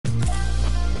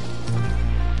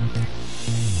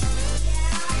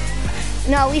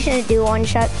No, we shouldn't do one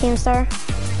shot, Keemstar.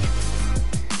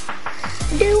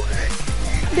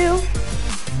 Do.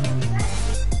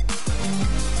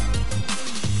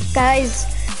 Guys,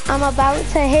 I'm about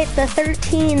to hit the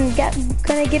 13.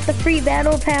 Gonna get the free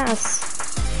battle pass.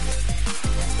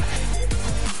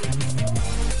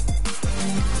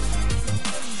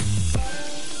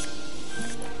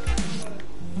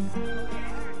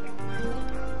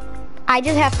 I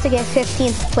just have to get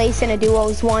 15th place in a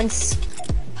duos once.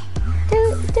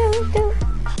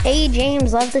 Hey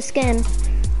James, love the skin.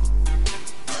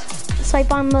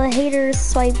 Swipe on the haters,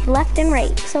 swipe left and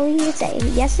right. So you say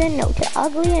yes and no to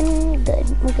ugly and good.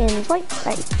 We can swipe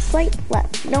right, swipe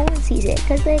left. No one sees it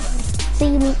because they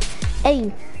see me.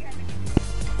 Hey.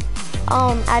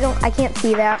 I can't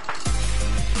see that.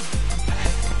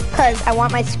 Cause I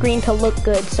want my screen to look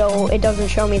good, so it doesn't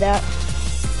show me that.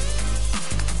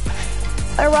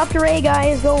 Erupt Ray,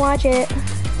 guys, go watch it.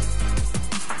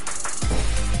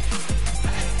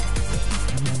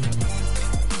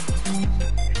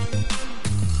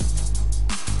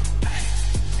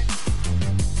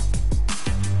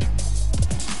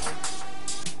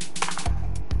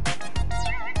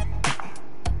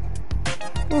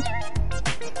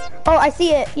 Oh, I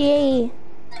see it. Yay.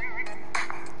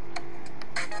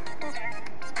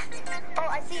 Oh,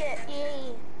 I see it.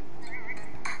 Yay.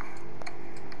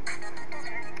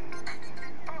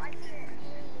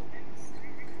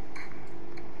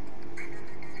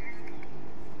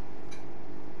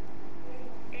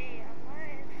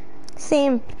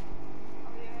 Same.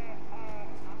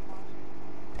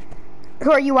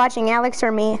 Who are you watching, Alex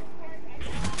or me?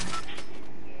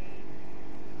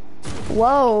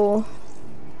 Whoa.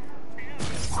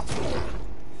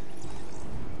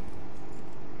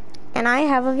 And I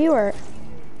have a viewer.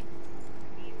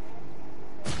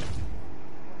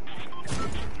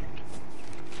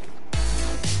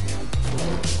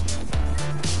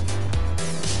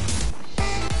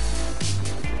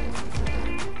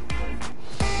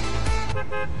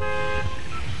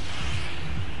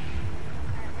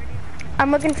 I'm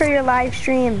looking for your live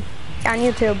stream on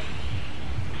YouTube.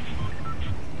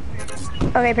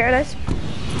 Okay, Paradise.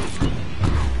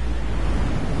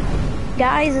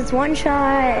 Guys, it's one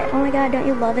shot. Oh my god, don't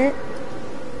you love it?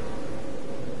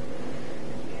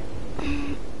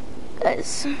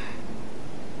 Guys.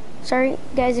 Sorry,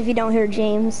 guys, if you don't hear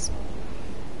James.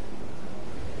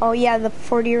 Oh yeah, the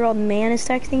 40-year-old man is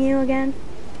texting you again.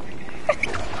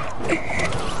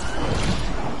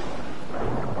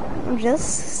 I'm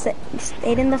just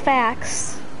stating the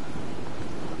facts.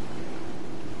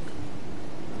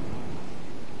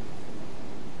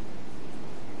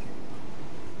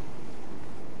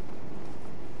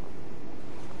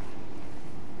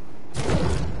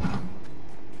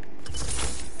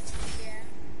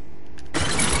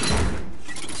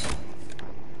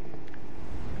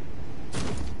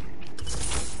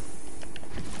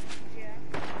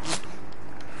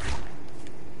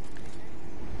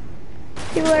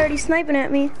 People are already sniping at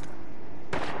me.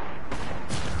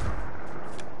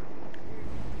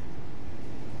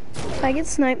 If I get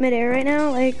sniped mid-air right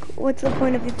now, like, what's the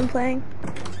point of even playing?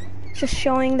 Just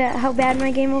showing that how bad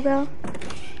my game will go.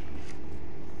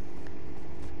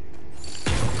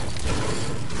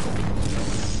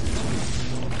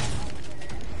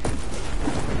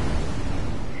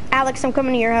 Alex, I'm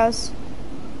coming to your house.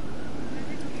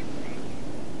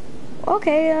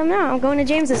 Okay, no, I'm going to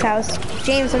James's house.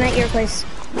 James, I'm at your place.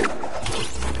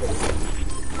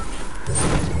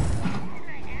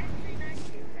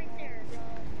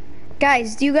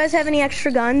 Guys, do you guys have any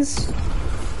extra guns?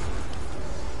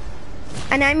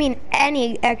 And I mean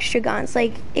any extra guns.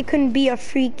 Like, it couldn't be a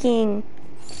freaking...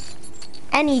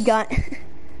 any gun.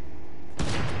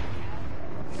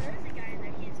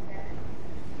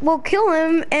 Well, kill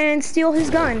him and steal his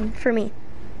gun for me.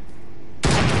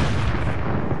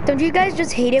 Don't you guys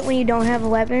just hate it when you don't have a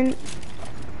weapon?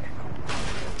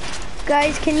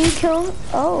 Guys, can you kill?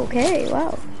 Oh, okay,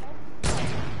 wow.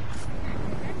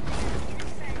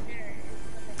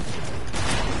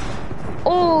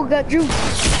 Oh, got Drew.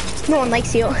 No one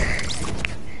likes you.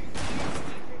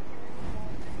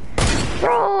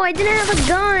 Bro, I didn't have a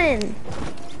gun.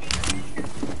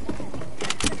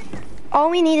 All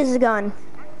we need is a gun.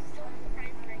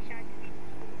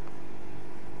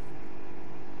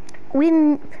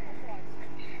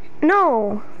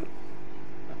 No.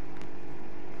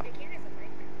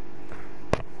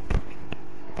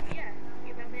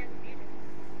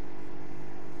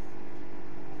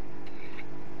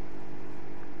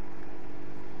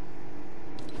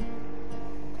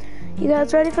 You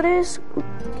guys ready for this?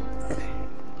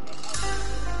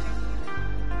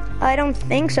 I don't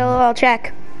think so. I'll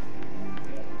check.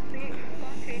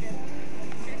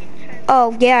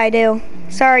 Oh, yeah, I do.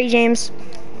 Sorry, James.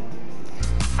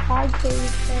 Hi,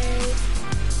 Casey.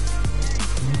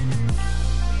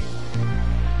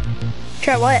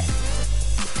 Try what?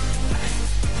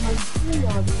 My team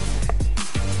lobby.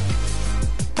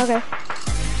 Okay.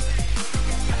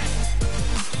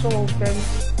 So open.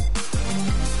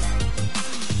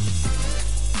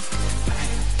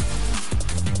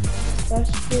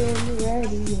 Let's get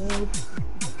ready.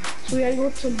 So we gotta go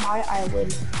to my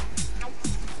island.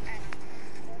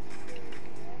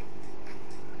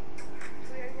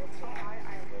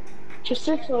 Just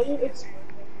to tell you, it's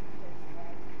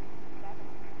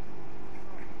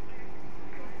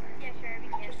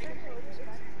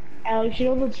Alex, you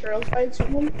know the turtle fights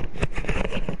one?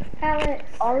 Alex.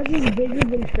 Ours is bigger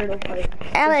than turtle fight.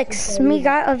 Alex, me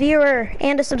got a viewer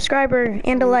and a subscriber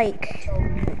and a like.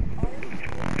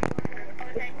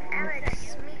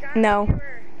 Alex, me got no. A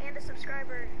viewer and a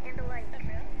subscriber and a like.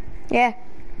 Yeah.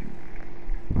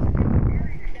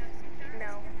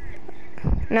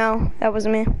 No, that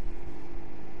wasn't me.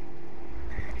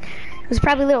 It was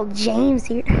probably little James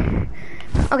here.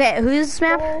 Okay, who's this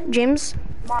map? James?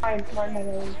 Mine.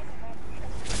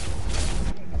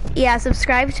 Yeah,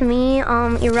 subscribe to me,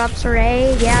 Erupts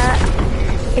Ray. Yeah,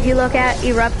 if you look at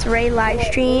Erupts Ray live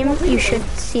stream, you should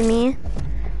see me.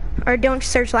 Or don't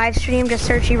search live stream, just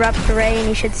search Erupts Ray and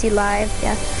you should see live.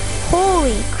 Yeah.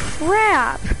 Holy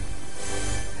crap!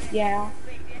 Yeah.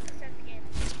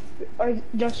 Or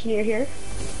Justin, you're here.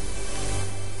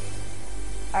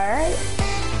 Alright.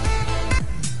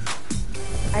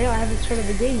 I know I haven't started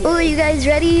the game yet. Oh, are you guys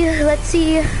ready? Let's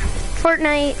see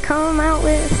Fortnite come out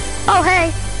with. Oh,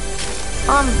 hey!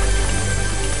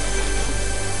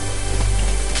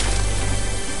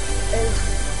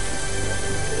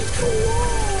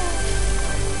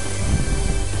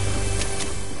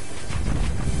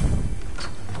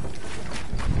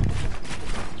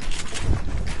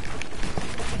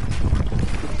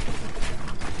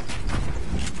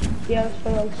 Yeah, it's for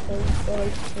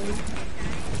like space.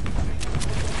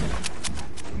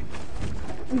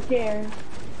 Who cares?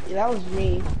 Yeah, that was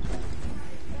me.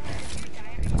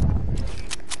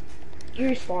 You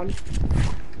respawn.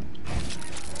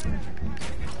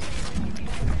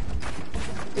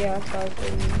 Yeah, that's what I was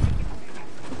thinking.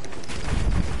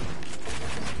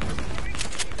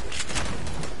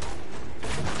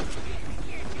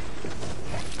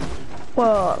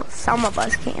 Well, some of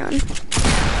us can.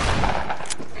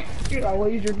 Dude, I'll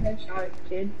use your headshot,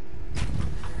 kid.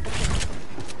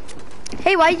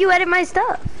 Hey, why'd you edit my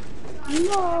stuff?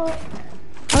 No.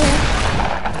 Okay.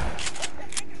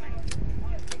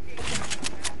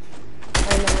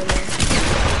 I know.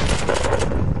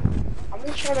 I'm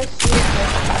just trying to see if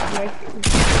I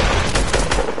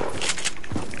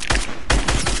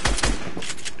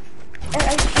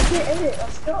can't edit,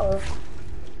 let's go.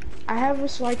 I have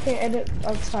this so I can't edit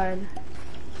outside.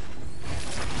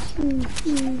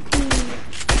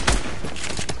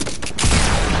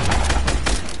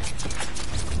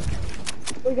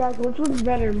 Wait guys, which one's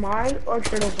better, mine or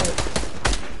turtle fight?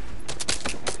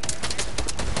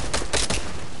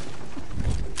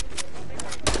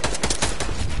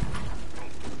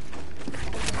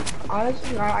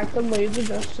 Honestly, I can laser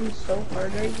Justin so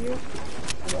hard right here.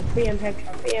 Bam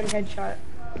headshot.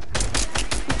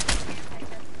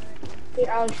 Hey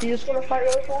Alex, you just wanna fight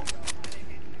really fast?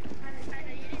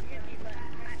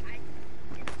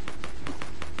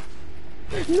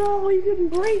 No, you can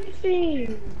break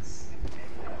things!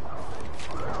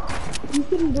 You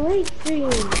can break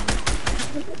things!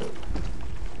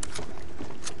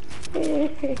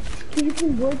 You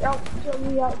can break out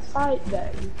from the outside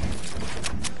then.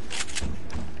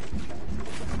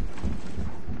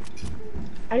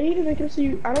 I need to make it so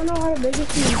you, I don't know how to make it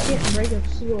so you can't break a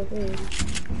single thing.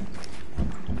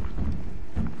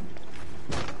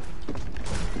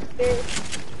 There's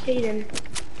Caden.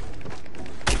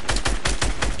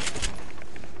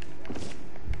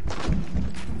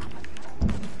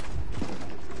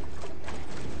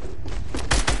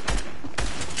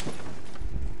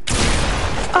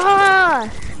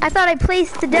 Ah! I thought I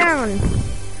placed it down.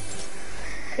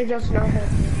 Hey Justin, I'll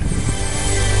help you.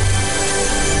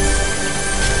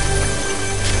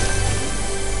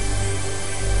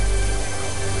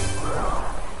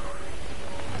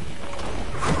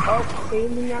 Oh,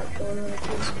 Caden not going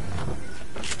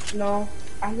to No,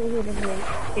 I think we're gonna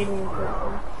Caden will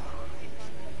go.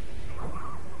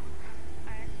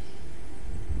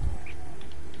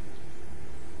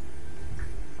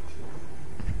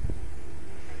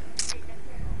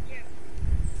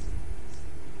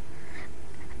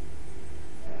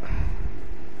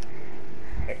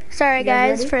 Sorry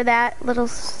guys for that little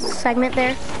segment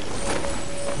there.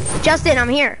 Justin, I'm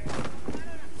here.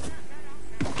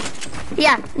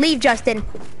 Yeah, leave, Justin.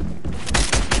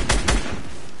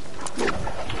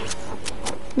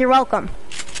 You're welcome.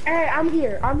 Hey, I'm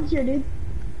here, dude.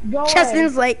 Go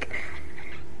Justin's away. like,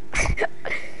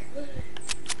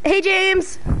 hey,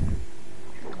 James.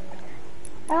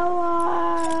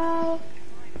 Hello.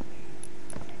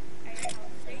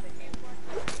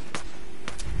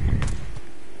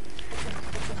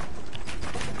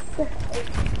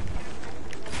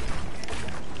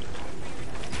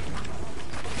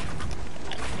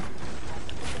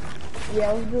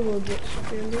 Yeah, let's do a little bit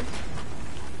stranded.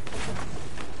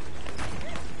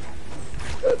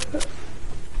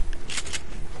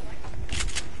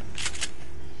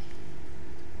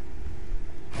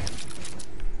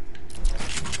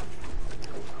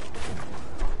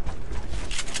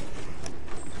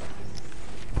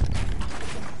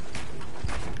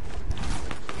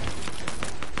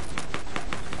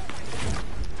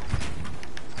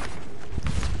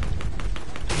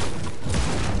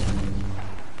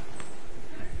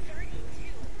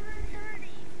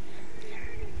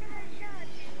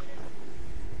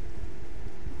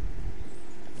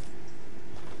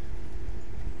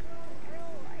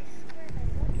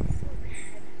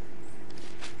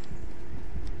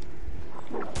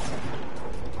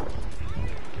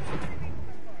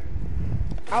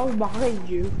 I was behind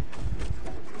you.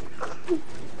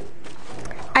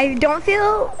 I don't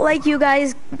feel like you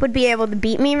guys would be able to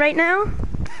beat me right now.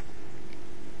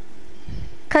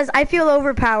 Because I feel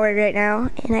overpowered right now,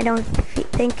 and I don't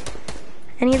think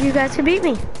any of you guys could beat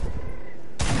me.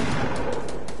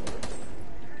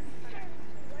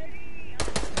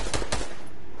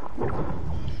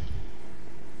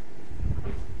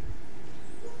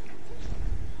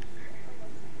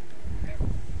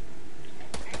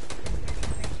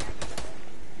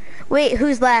 Wait,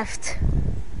 who's left?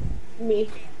 Me.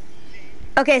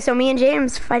 Okay, so me and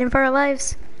James fighting for our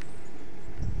lives.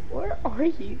 Where are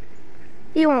you?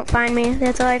 You won't find me,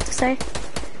 that's all I have to say.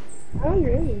 Oh,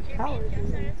 you're in these towers.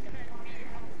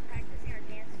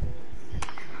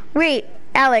 Wait,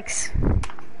 Alex.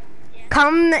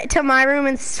 Come to my room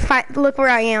and look where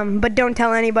I am, but don't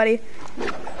tell anybody.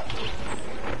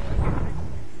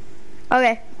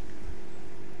 Okay.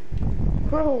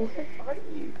 Bro, where are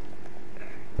you?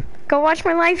 Go watch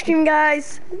my live stream,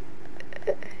 guys.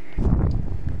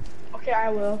 Okay, I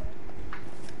will.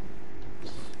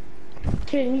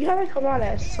 Kid, you gotta come out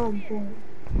at some point.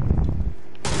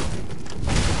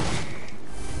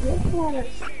 You gotta come out at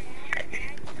some...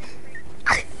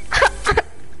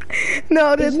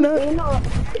 No, there's not.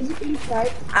 Is it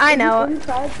inside? I know.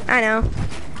 Inside? I know.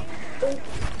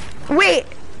 Wait,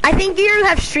 I think you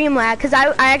have stream lag because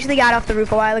I actually got off the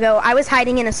roof a while ago. I was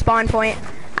hiding in a spawn point.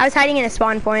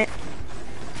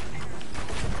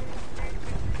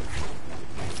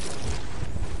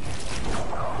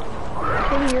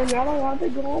 You're not allowed to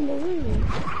go on the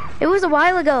roof. It was a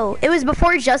while ago. It was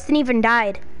before Justin even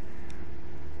died.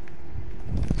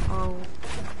 Oh.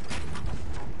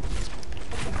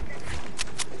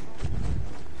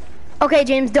 Okay,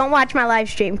 James, don't watch my live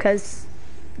stream because,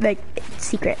 like, it's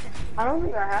secret. I don't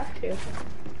think I have to.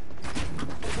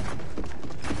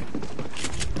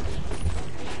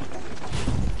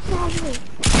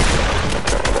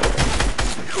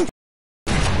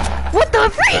 What the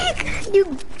freak?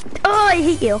 You, oh, I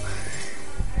hate you.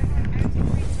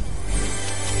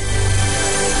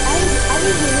 I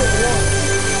didn't do it once.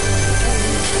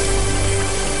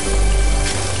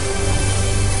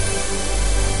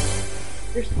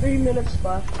 There's 3 minutes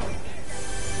left.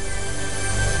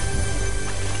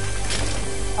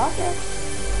 Okay.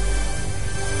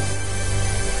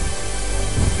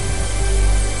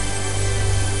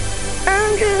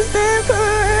 I'm just a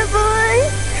poor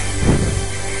boy.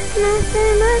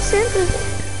 Nothing but sympathy.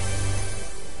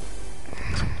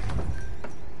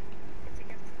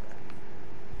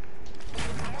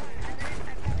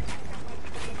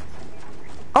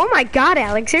 Oh my god,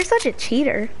 Alex, you're such a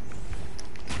cheater.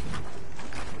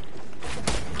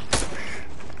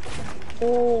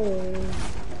 Oh.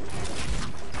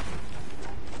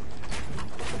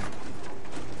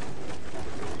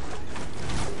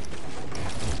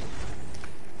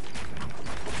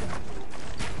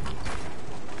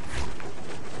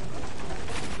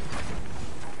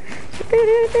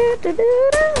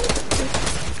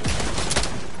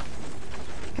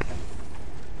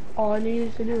 All I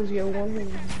needed to do was get one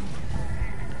ring.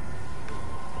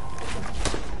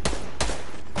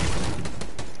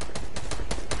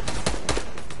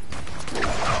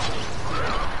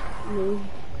 Move.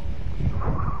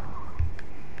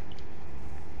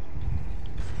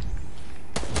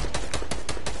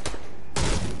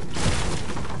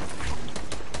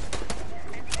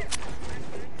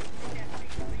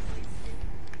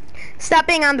 stop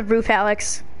being on the roof,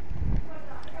 Alex.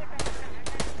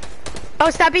 Oh,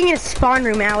 stop being in a spawn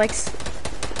room, Alex.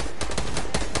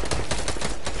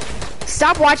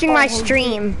 Stop watching my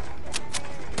stream.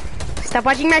 Stop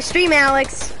watching my stream,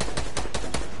 Alex.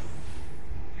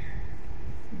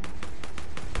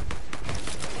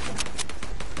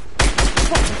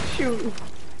 Shoot.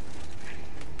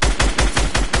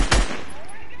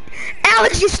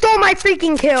 Alex, you stole my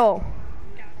freaking kill.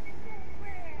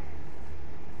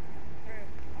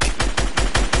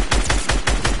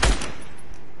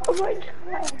 Oh my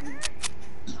god.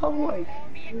 Oh my god.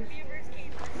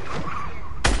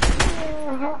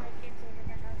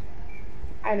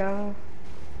 I know.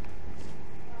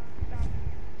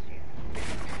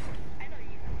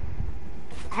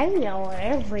 I know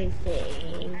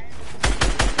everything.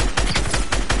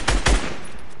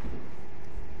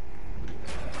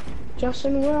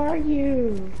 Justin, where are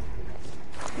you?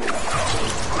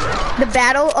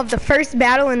 The first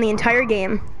battle in the entire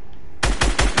game.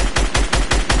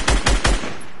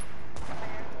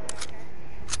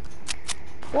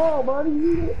 Whoa, buddy,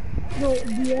 you don't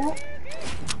do that.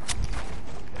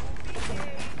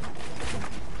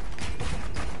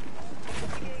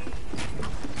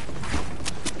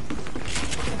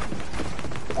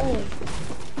 Hey.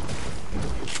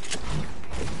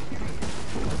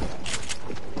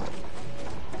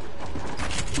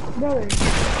 Brother.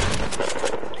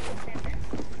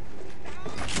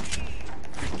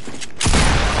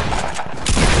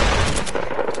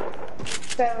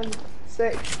 7,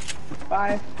 6,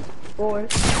 5, 4,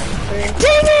 3. Dang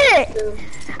it! 2,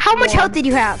 How much 1. health did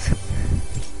you have?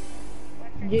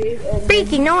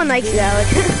 Freaking, no one likes you, Alex.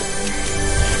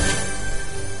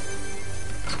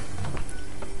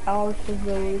 Alex is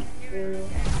really true.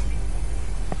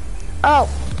 Oh,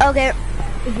 okay.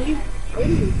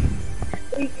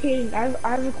 Wait, Kaden, I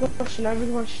have a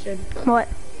question. What?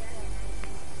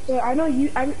 So I know you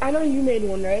made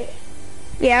one, right?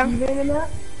 Yeah, You made a map?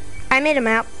 I made a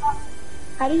map.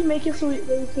 How do you make it so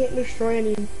you can't destroy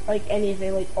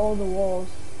anything, like all the walls?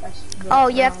 Oh,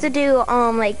 you have to do,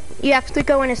 like, you have to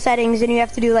go into settings and you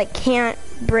have to do, like, can't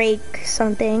break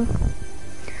something.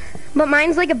 But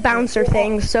mine's like a bouncer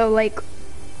thing, so, like,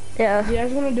 yeah. Do you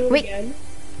guys want to do it again?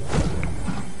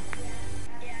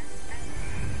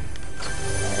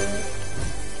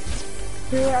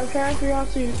 I'm trying to figure out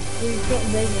so you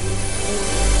can't break it.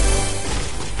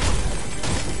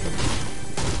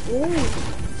 Ooh.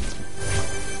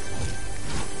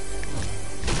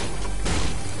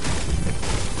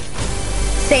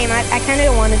 Same, I kind of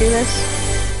don't want to do this.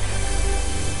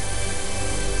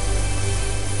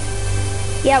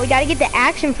 Yeah, we gotta get the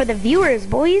action for the viewers,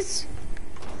 boys.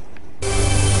 Yeah,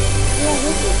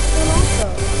 this is fun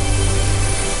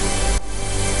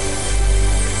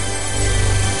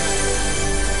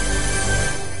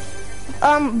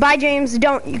also. Bye, James.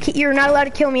 You're not allowed to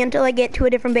kill me until I get to a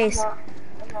different base.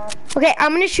 Okay,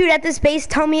 I'm gonna shoot at this base.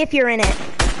 Tell me if you're in it.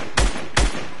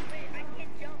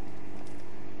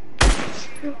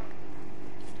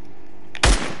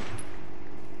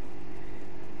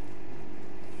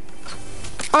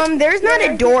 There's not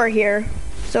a door here,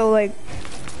 so like.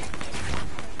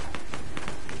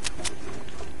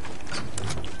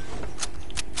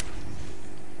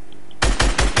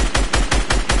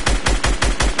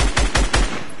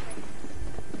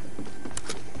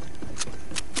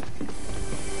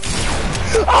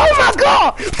 Oh my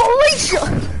god!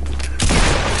 Felicia!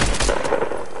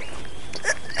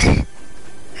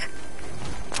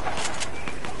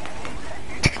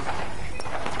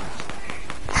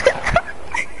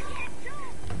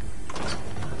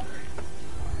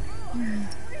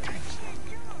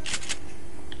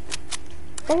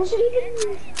 What was it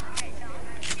even?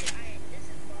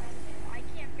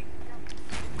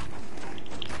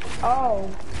 Oh.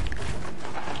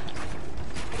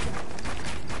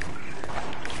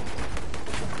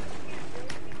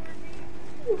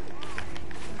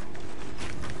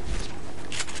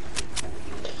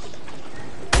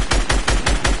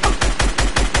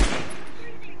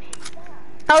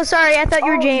 Oh, sorry, I thought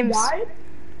you were James. I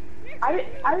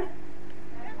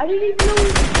didn't even know.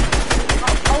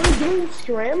 Are we doing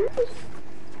scrims?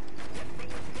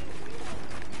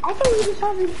 I thought we were just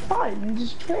having fun and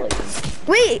just killing.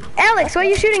 Wait, Alex, why are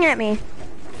you shooting at me?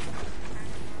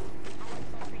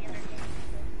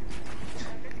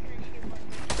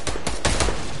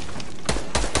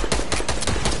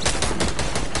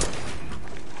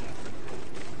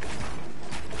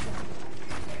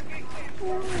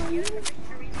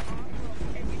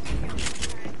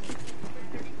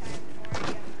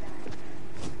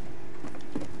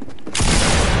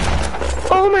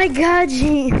 Oh my god,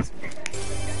 James.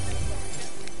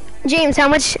 James, how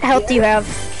much health do you have?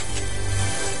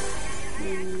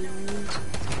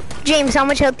 James, how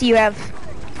much health do you have?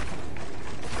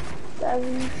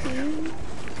 17.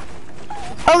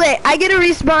 Okay, I get a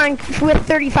respawn with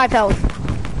 35 health.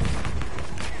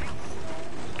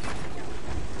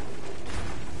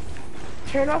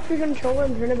 Turn off your controller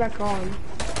and turn it back on.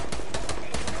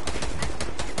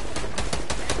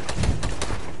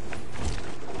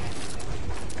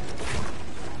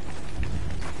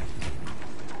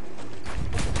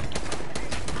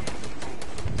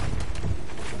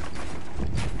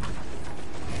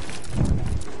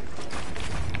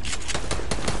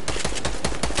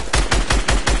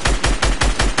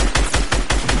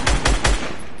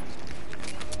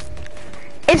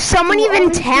 If someone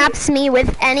even taps me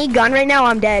with any gun right now,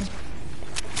 I'm dead.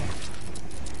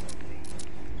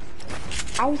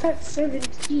 I was at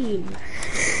 17.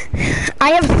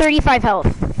 I have 35 health.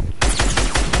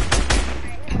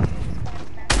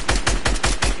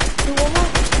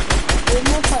 One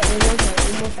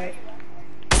more fight.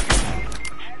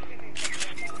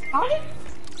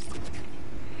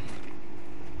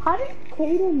 How did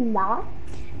Kaden not?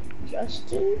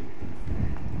 Justin?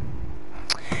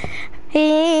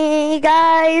 Hey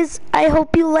guys, I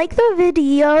hope you like the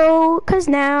video, cause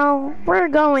now we're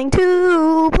going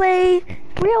to play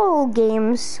real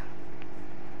games.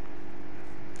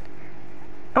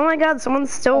 Oh my god, someone's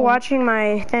still watching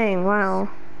my thing, wow.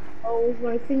 Oh, is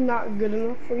my thing not good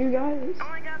enough for you guys? Oh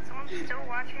my god, someone's still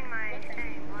watching my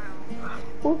thing,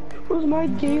 wow. Was my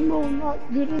game mode not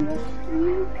good enough for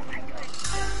you?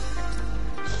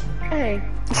 Hey.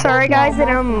 Sorry guys that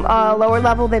I'm lower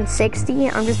level than 60,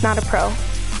 I'm just not a pro.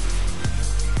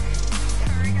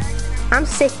 I'm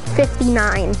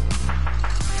 59.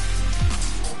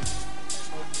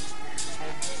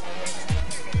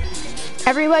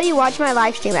 Everybody watch my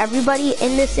live stream. Everybody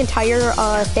in this entire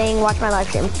thing watch my live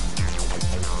stream.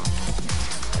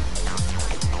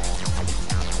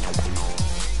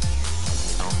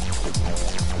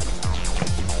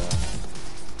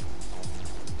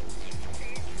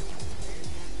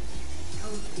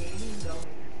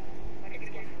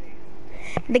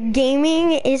 The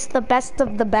gaming is the best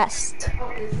of the best.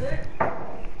 Oh, is it?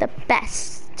 The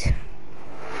best.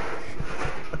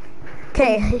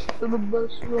 Okay.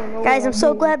 Guys, I'm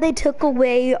so glad they took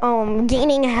away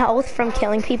gaining health from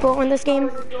killing people in this game.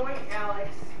 How's it going, Alex?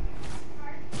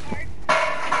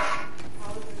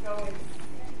 How's it going?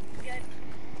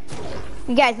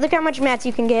 You guys, look how much mats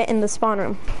you can get in the spawn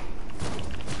room.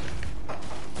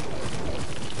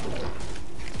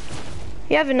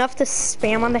 You have enough to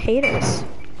spam on the haters.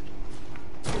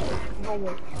 Oh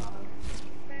my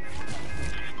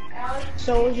god.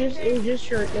 So it was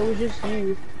just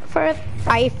you.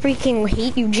 I freaking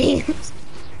hate you, James.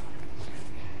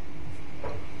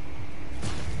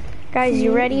 Guys,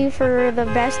 you ready for the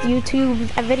best YouTube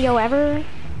video ever?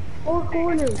 Four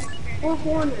corners.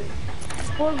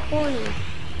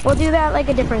 We'll do that like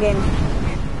a different game.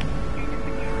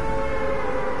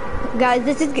 Guys,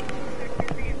 this is...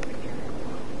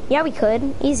 Yeah, we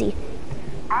could. Easy.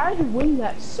 I'd win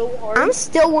that so hard. I'm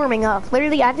still warming up.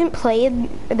 Literally, I haven't played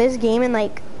this game in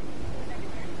like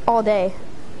all day.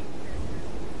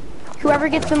 Whoever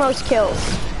gets the most kills.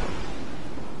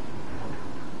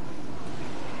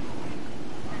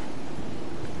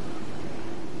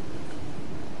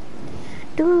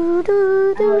 Alex,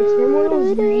 remember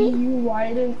those me, you,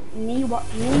 Wyatt, and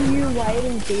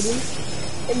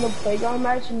Jaden in the playground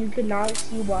match, and you could not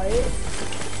see Wyatt?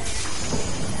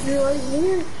 You're like,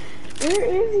 where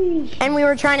is he? And we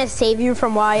were trying to save you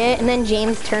from Wyatt, and then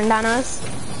James turned on us.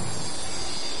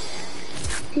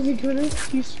 Because he couldn't,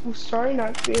 he was sorry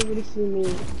not to be able to see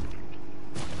me.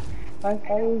 I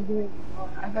thought you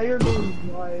were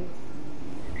doing live.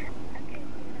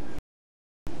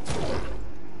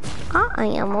 I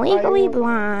am legally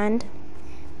blonde.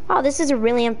 Wow, this is a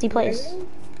really empty place.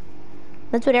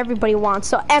 That's what everybody wants,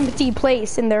 so empty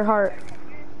place in their heart.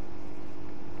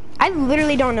 I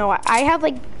literally don't know. I have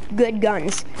like good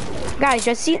guns. Guys,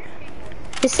 just see,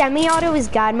 the semi-auto is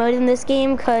God mode in this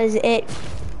game because it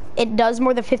does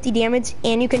more than 50 damage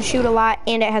and you can shoot a lot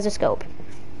and it has a scope.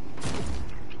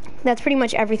 That's pretty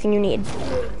much everything you need.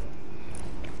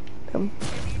 Boom.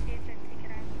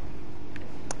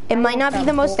 It might not be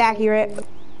the most accurate,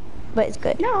 but it's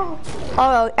good. No.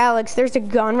 Oh, Alex, there's a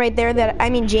gun right there that, I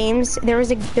mean, James,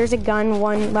 there's a gun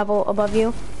one level above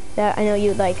you that I know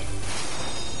you'd like.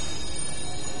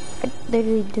 I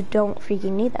literally don't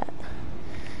freaking need that.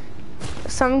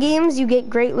 Some games you get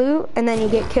great loot and then you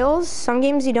get kills. Some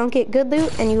games you don't get good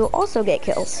loot and you also get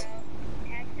kills.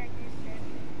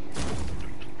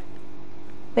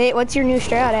 Wait, what's your new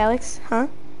strat, Alex? Huh?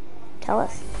 Tell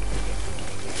us.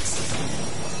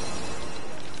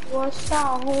 What's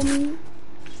up, homie?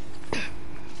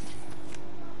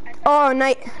 Oh,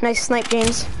 nice snipe,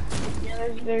 James. Yeah,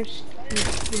 there's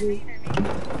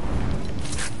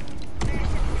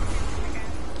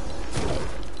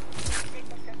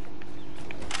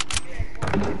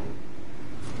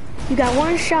You got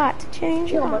one shot to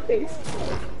change Get it. on my face.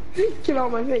 Get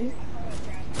on my face.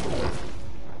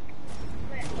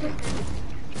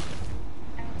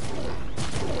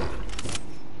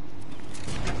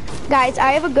 Guys,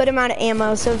 I have a good amount of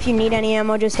ammo, so if you need any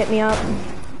ammo, just hit me up.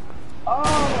 Oh,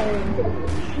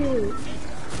 shoot.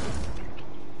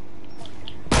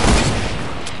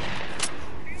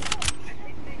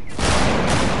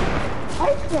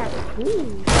 I can't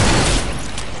move.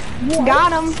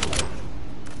 Got him.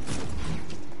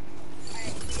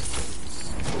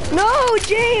 No,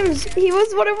 James, he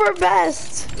was one of our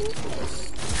best.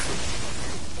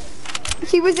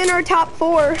 He was in our top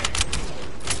 4.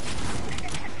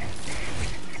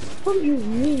 What do you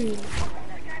mean?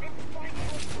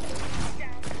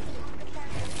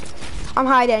 I'm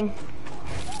hiding.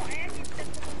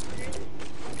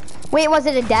 Wait, was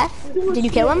it a death? Did you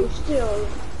kill him? Still,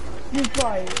 you're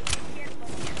fine.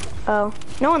 Oh,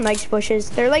 no one likes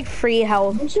bushes. They're like free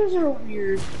health. Bushes are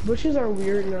weird. Bushes are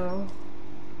weird now.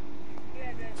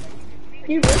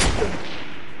 You risked it.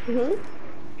 Mm-hmm.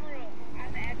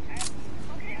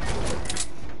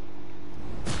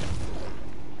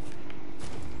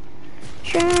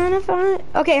 Trying to find.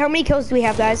 Okay, how many kills do we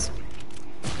have, guys?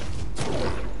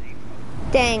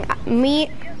 Dang,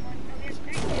 me.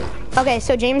 Okay,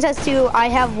 so James has 2. I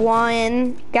have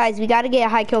 1. Guys, we gotta get a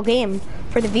high kill game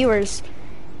for the viewers.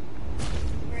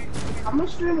 I'm gonna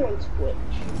stream on Twitch.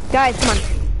 Guys, come on.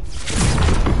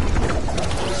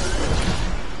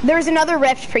 There's another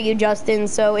rift for you, Justin,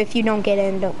 so if you don't get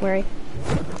in, don't worry.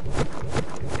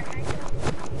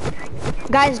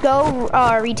 Guys, go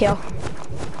retail.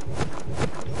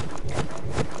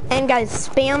 And guys,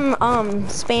 spam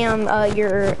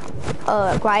your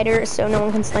glider so no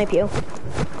one can snipe you.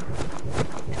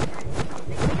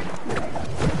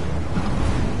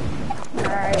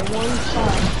 Alright, one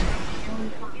shot.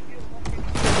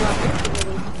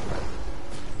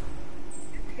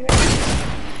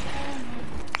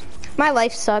 My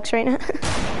life sucks right now.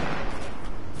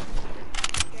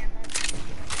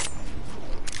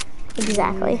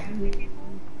 Exactly.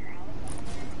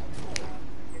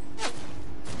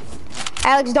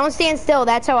 Alex, don't stand still.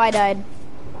 That's how I died.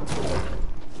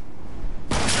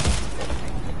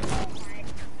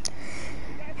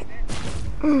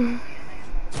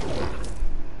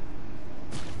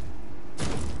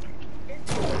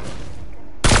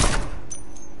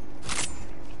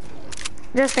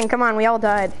 Justin, come on, we all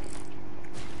died.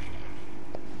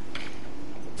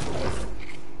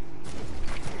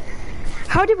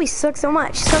 How did we suck so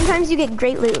much? Sometimes you get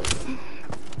great loot.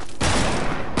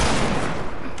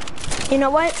 You know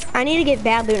what? I need to get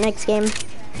bad loot next game.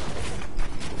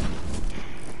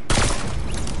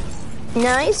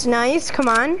 Nice, nice, come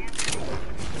on.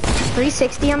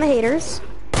 360 on the haters.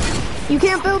 You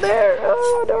can't build there.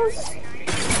 Oh, no.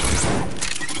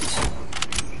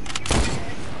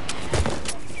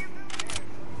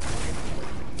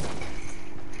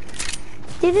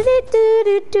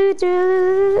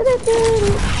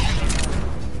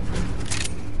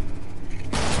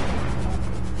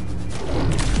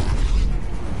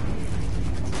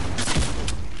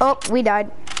 Oh, we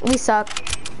died. We suck.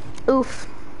 Oof.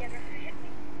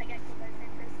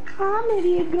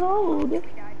 Comedy gold.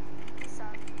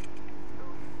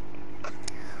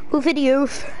 Oofity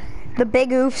oof. The big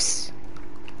oofs.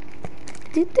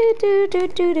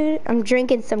 I'm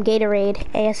drinking some Gatorade.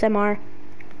 ASMR.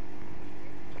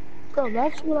 Bro,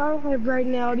 that's what I have right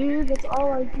now, dude. That's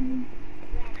all I do.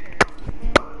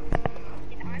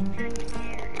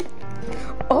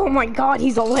 Oh my god,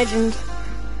 he's a legend.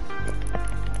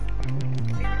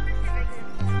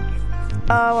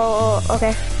 Oh,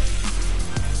 okay.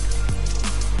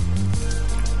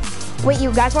 Wait,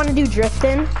 you guys want to do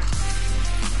drifting?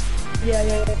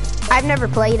 Yeah. I've never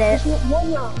played it.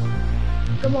 One round.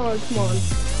 Come on.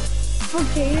 For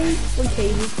Katie,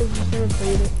 because you've never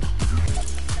played it.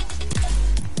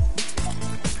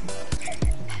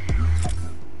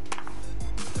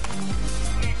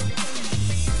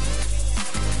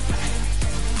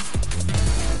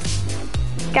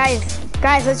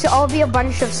 Guys, let's all be a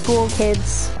bunch of school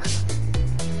kids.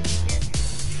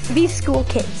 Be school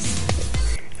kids.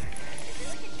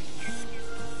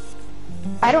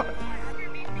 I don't...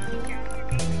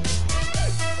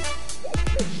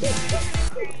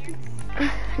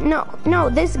 No,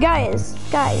 this guys,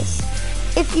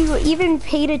 if you even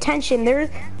paid attention,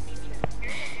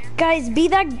 Guys, be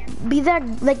that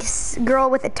like girl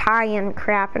with a tie and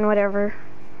crap and whatever.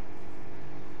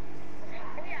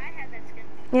 Oh yeah, I have that skin.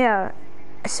 Yeah,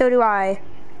 so do I.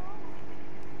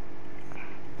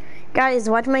 Guys,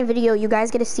 watch my video. You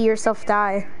guys get to see yourself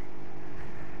die.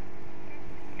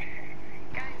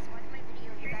 Guys, watch my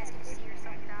video. You guys get to see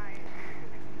yourself die.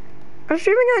 I'm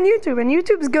streaming on YouTube, and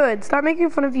YouTube's good. Stop making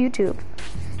fun of YouTube.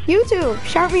 YouTube,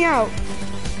 shout me out.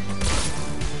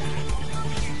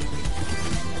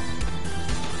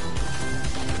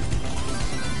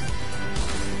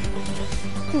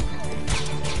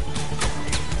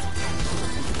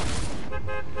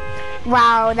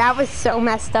 Wow, that was so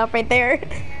messed up right there.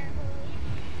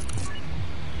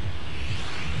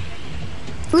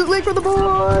 Loot lake for the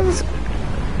boys!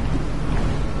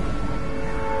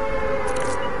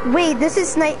 Wait, this is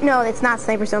snipe. No, it's not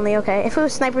snipers only. Okay, if it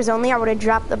was snipers only, I would have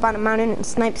dropped up on a mountain and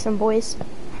sniped some boys.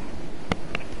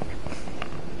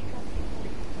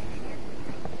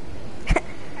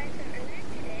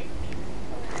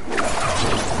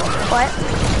 What?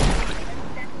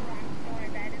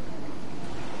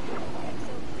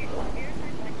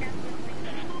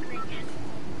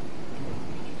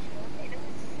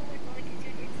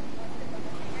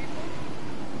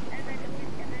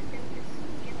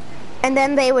 And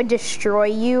then they would destroy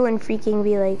you and freaking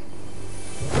be like,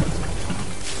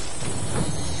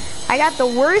 I got the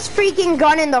worst freaking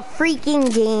gun in the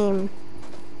freaking game.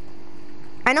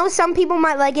 I know some people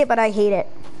might like it, but I hate it.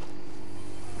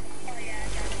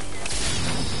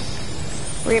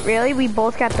 Wait, really? We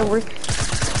both got the worst.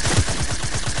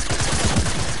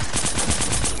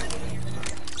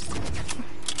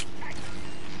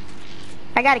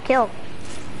 I got a kill.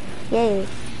 Yay.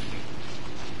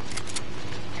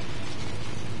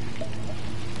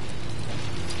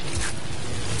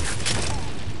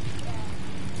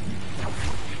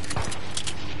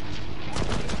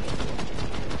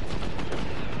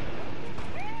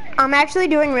 I'm actually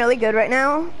doing really good right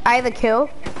now. I have a kill.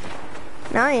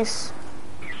 Nice.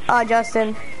 Oh,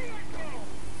 Justin.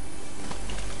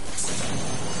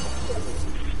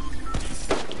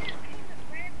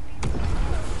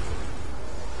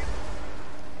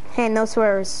 Hey, no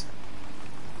swears.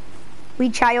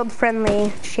 We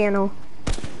child-friendly channel.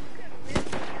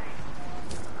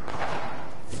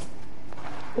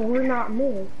 We're not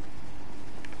myth.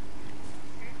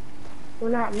 We're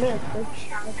not myth. We're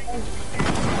child-friendly.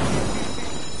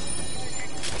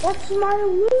 That's my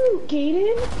loot,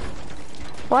 Gaten.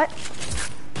 What?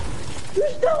 You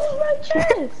stole my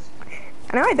chest.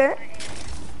 No, I didn't.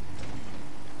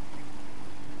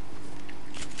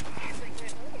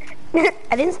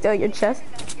 I didn't steal your chest.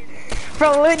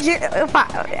 Bro, legit,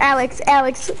 Alex,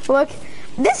 look.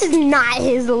 This is not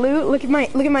his loot. Look at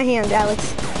my hand,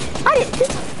 Alex. I didn't.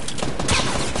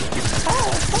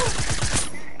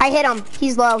 I hit him.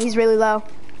 He's low. He's really low.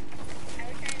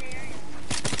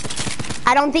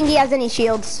 I don't think he has any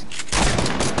shields.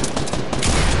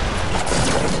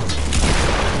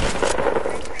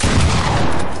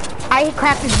 I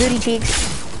cracked his booty cheeks.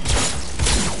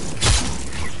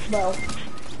 Well.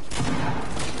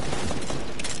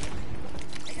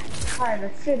 Trying to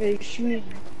finish me.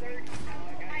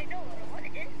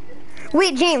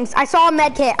 Wait, James, I saw a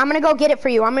med kit. I'm gonna go get it for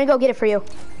you.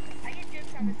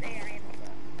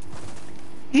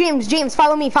 James,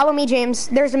 follow me, James.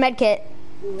 There's a med kit.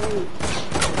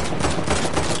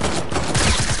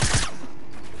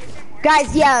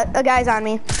 Guys, yeah, a guy's on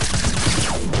me.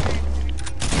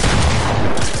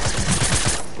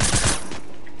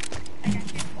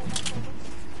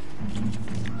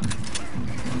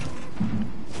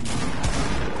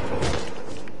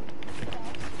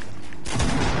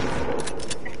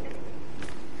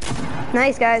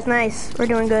 Nice, guys, nice. We're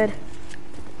doing good.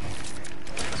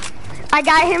 I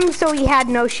got him so he had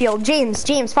no shield.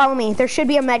 James, follow me. There should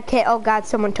be a med kit. Oh God,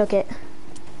 someone took it.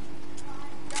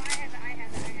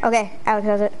 Okay, Alex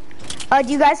has it.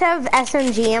 Do you guys have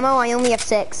SMG ammo? I only have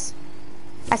 6.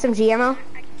 SMG ammo?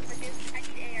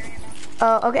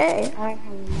 Oh, okay.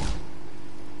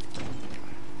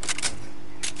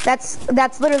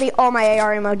 That's literally all my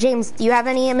AR ammo. James, do you have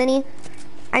any mini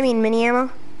ammo?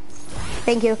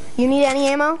 Thank you. You need any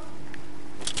ammo?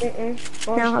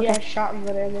 Well, no, okay. Yeah,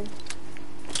 shotgun ammo.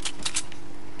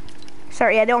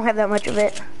 Sorry, I don't have that much of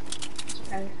it.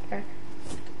 Okay.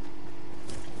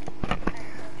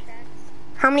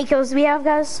 How many kills do we have,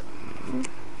 guys?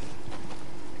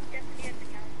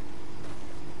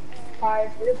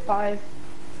 5. We have 5.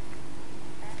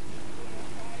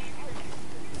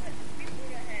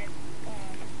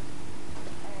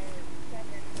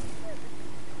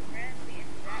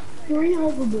 Three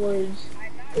hoverboards.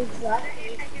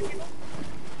 Exactly.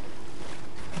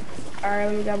 Alright,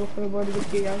 let me grab before the board to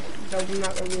get you guys. No, I'm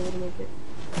not gonna be able to make it.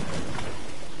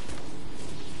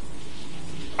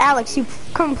 Alex, you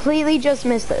completely just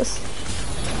missed this.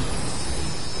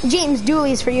 James,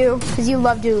 dualies for you, because you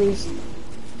love dualies.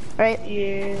 Right?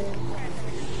 Yeah.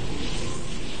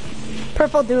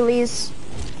 Purple dualies.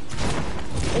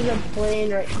 There's a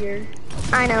plane right here.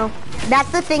 I know.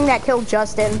 That's the thing that killed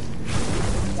Justin.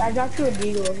 I got you a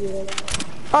deagle here.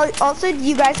 Oh, also, do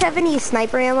you guys have any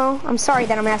sniper ammo? I'm sorry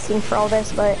that I'm asking for all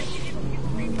this, but...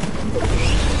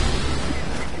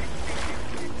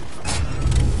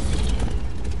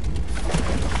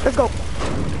 Let's go.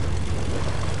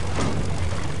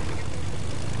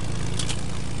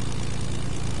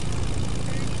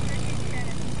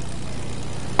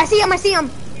 I see him, I see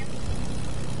him.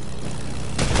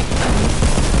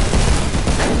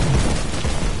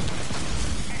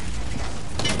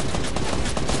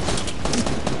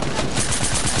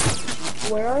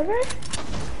 Where are they?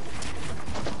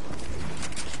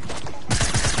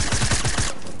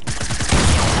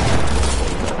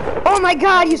 Oh my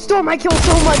god, you stole my kill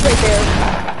so much right there.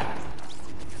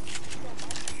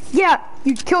 Yeah,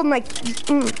 you killed my...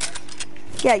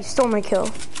 Yeah, you stole my kill.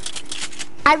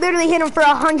 I literally hit him for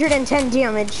 110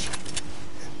 damage.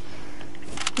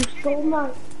 You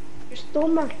stole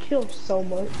my kill so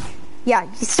much. Yeah,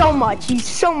 so much. You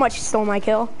so much stole my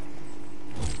kill.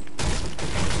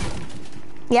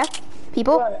 Yeah,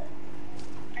 people? What?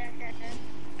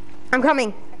 I'm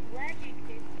coming.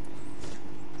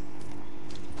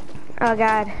 Oh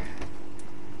god.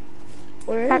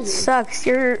 Where That is he? sucks.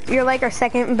 You're like our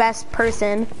second best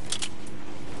person.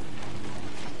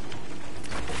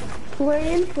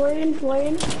 Plane.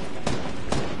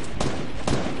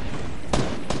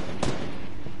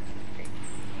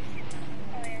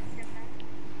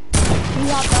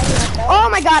 Oh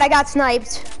my god, I got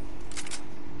sniped.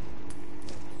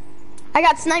 I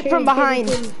got sniped from behind.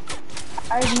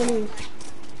 I have minis.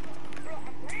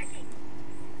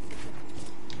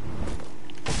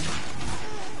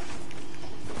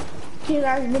 Kid,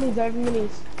 I have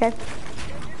minis. Okay.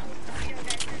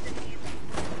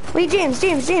 Wait, James.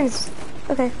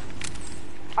 Okay.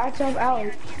 I have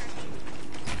Alex.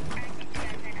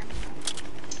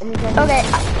 Okay.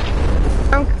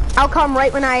 I'll come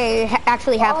right when I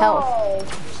actually have health.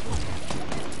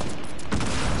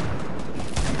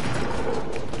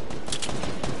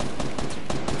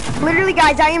 Literally,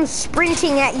 guys, I am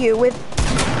sprinting at you with...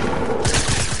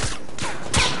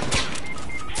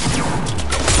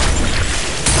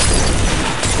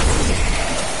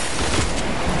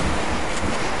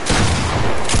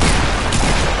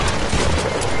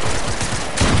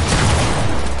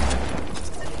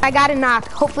 I got a knock.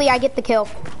 Hopefully I get the kill.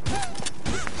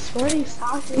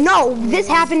 No, this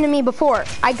happened to me before.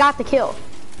 I got the kill.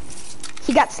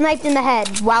 He got sniped in the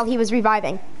head while he was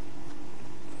reviving.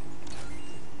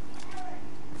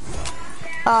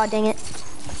 Oh, dang it.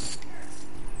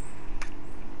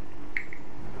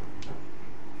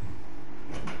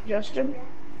 Justin?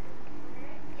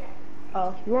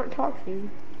 Oh, you weren't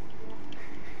talking.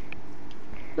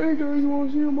 Hey guys,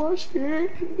 wanna see my skin?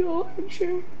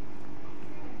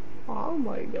 Oh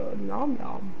my god, nom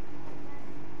nom.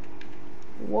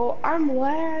 Well, I'm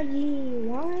laggy.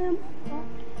 Why am I?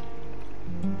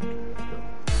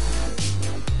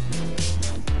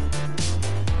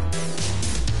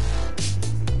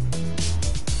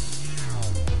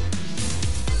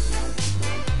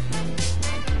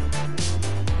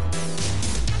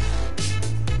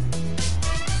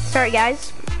 Sorry,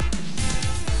 guys.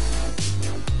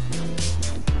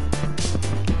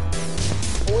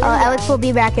 Alex will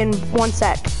be back in 1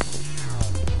 sec.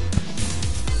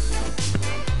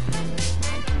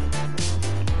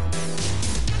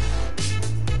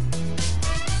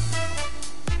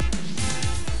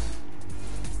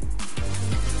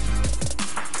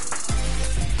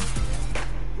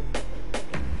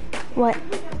 What?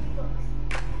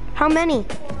 How many?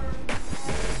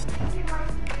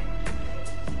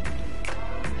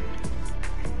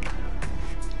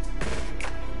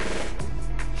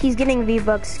 He's getting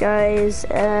V-Bucks, guys.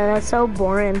 That's so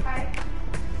boring.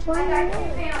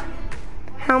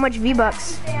 How much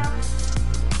V-Bucks?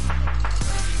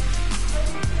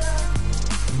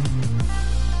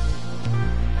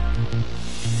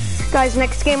 Guys,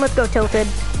 next game, let's go Tilted.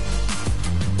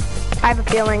 I have a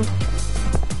feeling.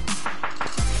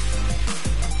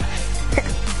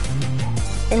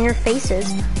 In your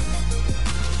faces.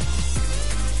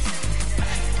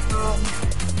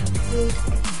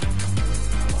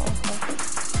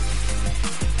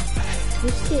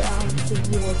 This kid to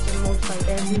be working almost like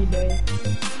every day.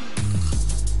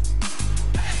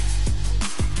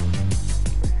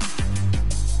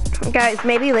 Guys,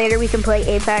 maybe later we can play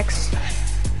Apex.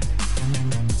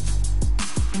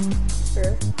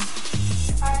 Sure.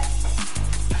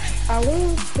 I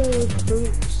want to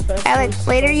recruit specialists. Alex,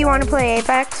 later you want to play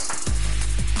Apex?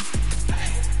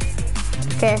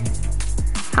 Okay.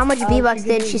 How much V-Bucks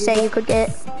did she say you could get?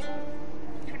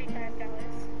 $25.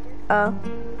 Oh.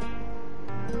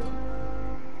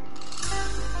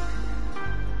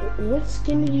 What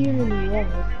skin do you even want?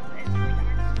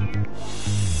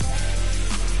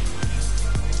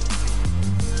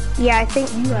 Yeah, I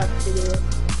think. You have to do it.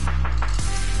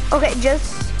 Okay,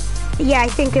 yeah, I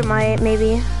think it might,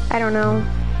 maybe. I don't know.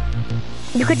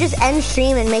 You could just end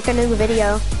stream and make a new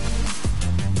video.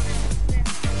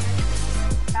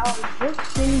 Alex, what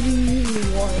skin do you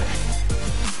even want?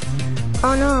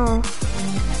 Oh no.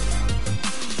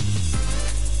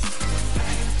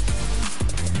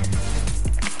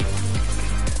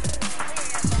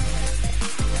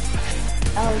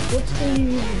 Alex, what skin do you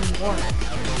even want?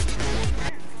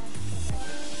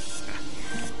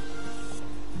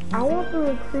 I want the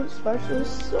recruit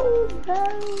specialist so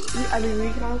badly. I mean,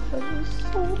 recon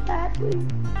specialist so badly.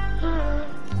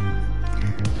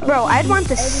 Bro, I'd want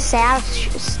the Sash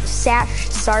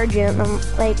Sergeant,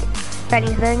 like, if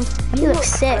anything. He looks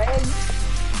sick.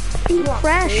 He's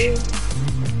fresh.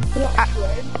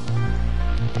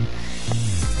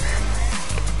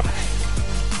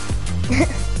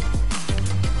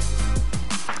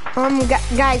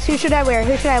 Guys, who should I wear?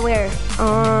 Who should I wear?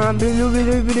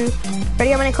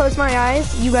 Ready? I'm gonna close my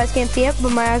eyes. You guys can't see it,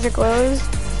 but my eyes are closed.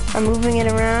 I'm moving it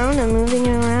around. I'm moving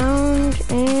it around,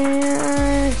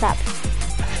 and stop.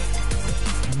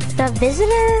 The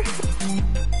visitor?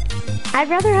 I'd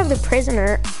rather have the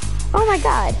prisoner. Oh my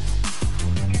god.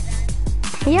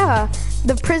 Yeah,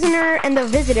 the prisoner and the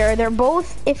visitor. They're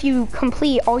both if you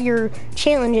complete all your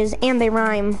challenges and they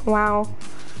rhyme. Wow.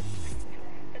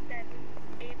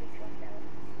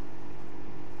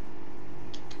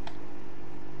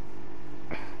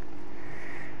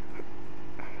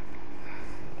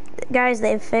 Guys,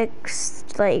 they've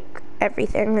fixed like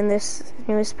everything in this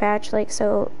newest patch, like,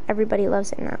 so everybody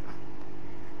loves it now.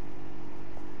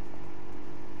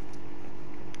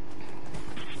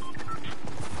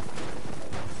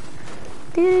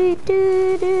 Yeah, you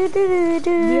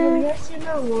guys seen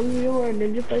that one video where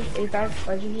Ninja plays Apex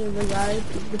Legends and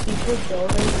the people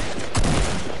building?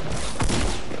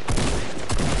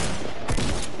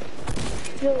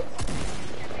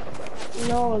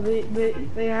 No,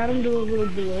 they had him do a little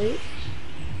glitch.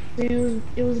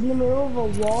 It was in the middle of a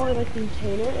wall in a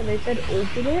container, and they said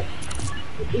open it.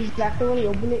 Exactly when he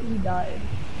opened it, he died.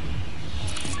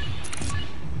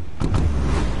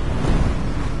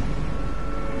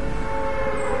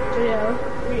 So yeah,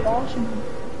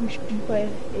 we should play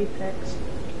Apex.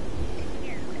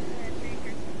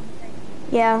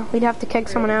 Yeah, we'd have to kick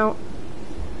someone out.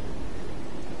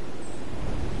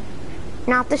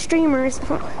 Not the streamers.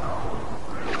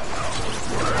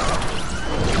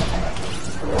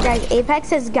 Guys, Apex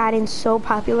has gotten so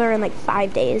popular in like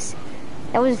 5 days.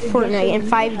 That was Fortnite. In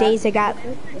 5 days it got...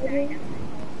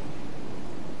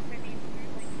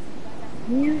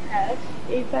 You have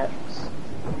Apex?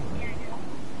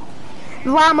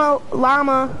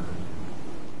 Llama.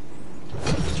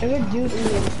 There's a dude in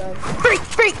the inside.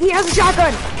 Freak, he has a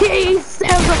shotgun. He has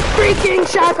a freaking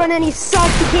shotgun and he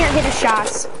sucks. He can't hit his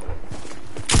shots.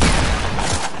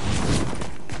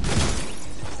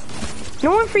 No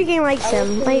one freaking likes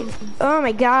him. Like, oh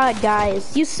my god,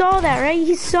 guys. You saw that, right?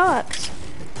 He sucks.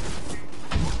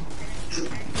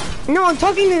 No, I'm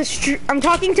talking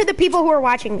to the people who are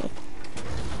watching me.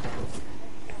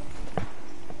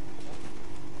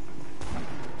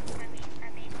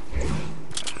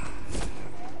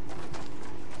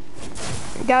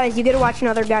 Guys, you get to watch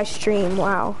another guy stream.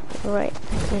 Wow. All right.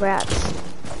 Congrats.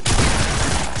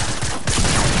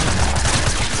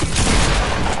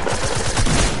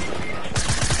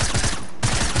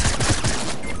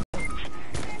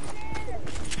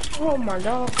 Oh my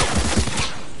god.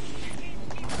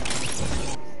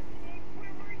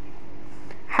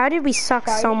 How did we suck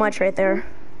so much right there?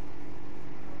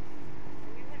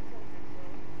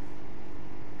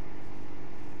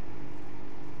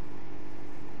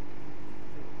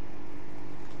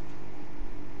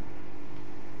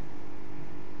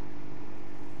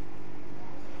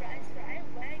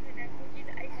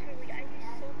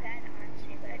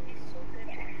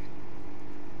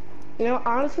 You know,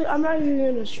 honestly, I'm not even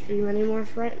gonna stream anymore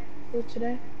for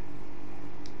today.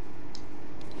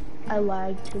 I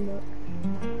lag too much.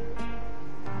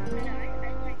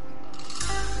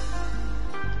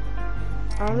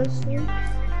 Honestly,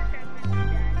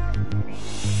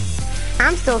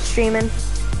 I'm still streaming.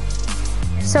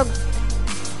 So,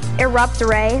 Erupt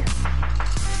Ray.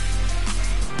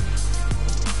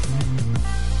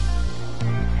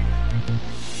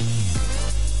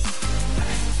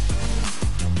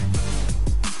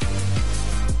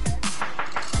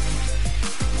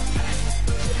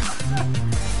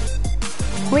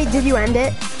 Wait, did you end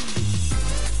it?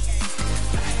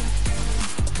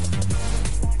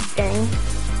 Dang.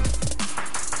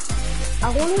 I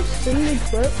want to send the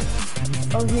clip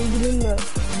of me getting the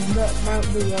one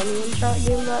shot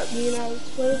game that me and Alex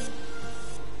played.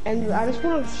 And I just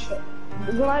want to show,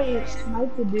 when I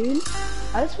snipe the dude,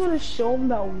 I just want to show him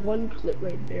that one clip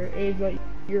right there. And he's like,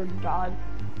 you're God.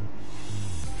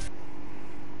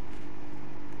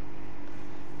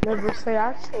 Never say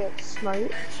I can't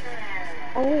snipe.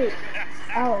 Oh wait,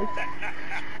 Alex.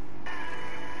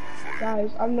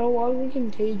 Guys, I'm no longer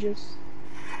contagious.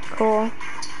 Cool.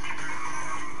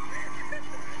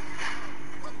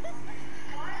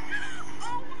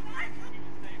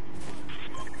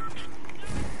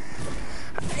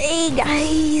 Hey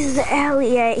guys,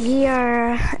 Elliot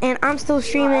here, and I'm still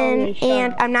streaming,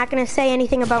 and I'm not gonna say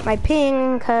anything about my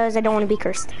ping, cause I don't want to be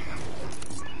cursed.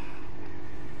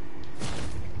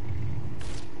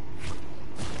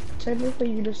 Technically,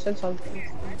 you just said something.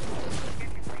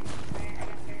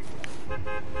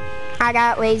 I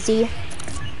got lazy.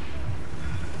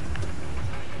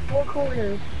 Four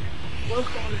corners.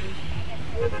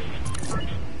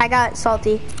 I got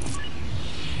salty.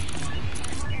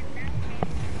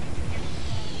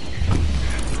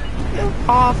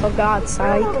 Oh, for God's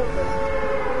sake.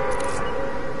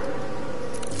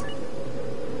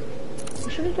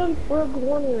 You should have done 4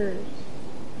 corners.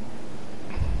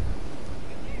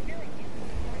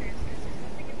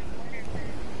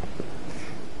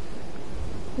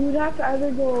 You would have to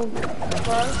either go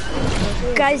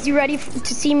first. Guys, you ready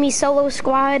to see me solo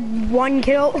squad 1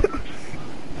 kill?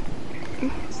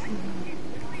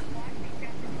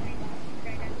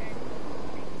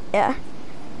 Yeah.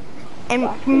 And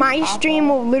my stream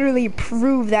will literally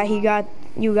prove that you got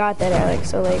that, Alex.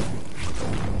 So like,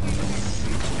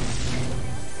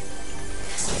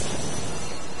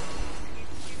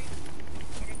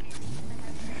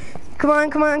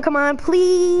 come on,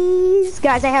 please,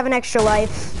 guys. I have an extra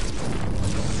life.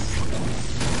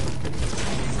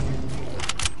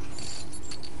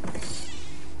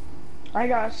 I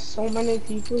got so many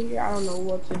people here. I don't know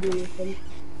what to do with them.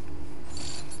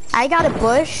 I got a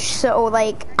bush, so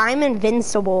like I'm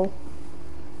invincible.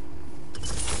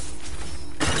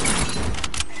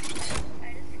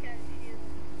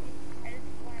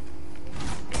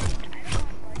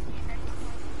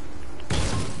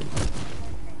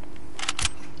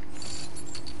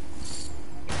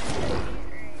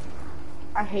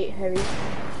 I hate heavy.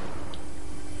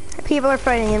 People are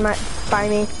fighting by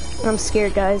me. I'm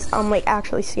scared, guys. I'm like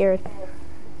actually scared.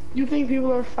 You think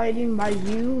people are fighting by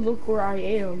you? Look where I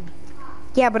am.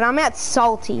 Yeah, but I'm at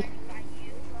salty.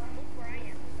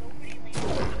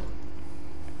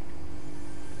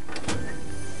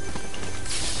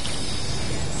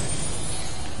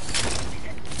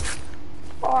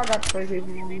 Oh, I got 3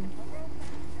 people on me.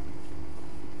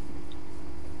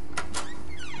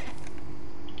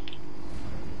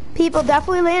 People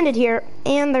definitely landed here,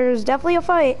 and there's definitely a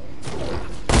fight.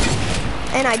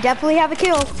 And I definitely have a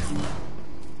kill.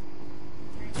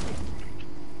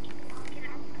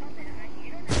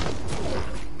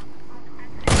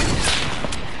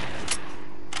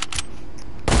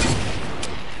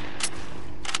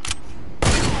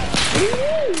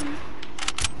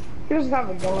 He doesn't have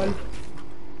a gun.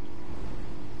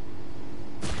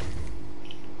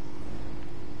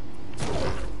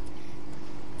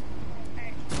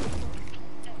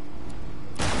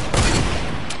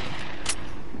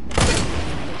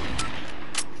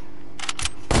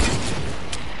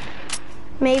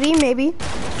 Maybe.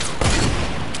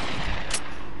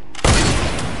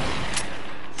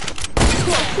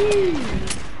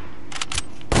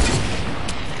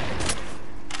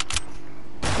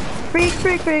 Freak.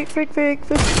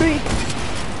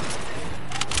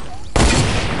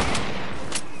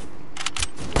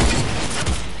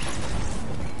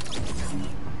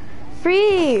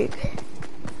 Freak.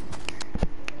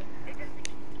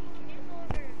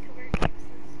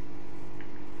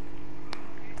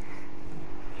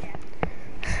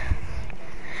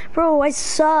 Bro, I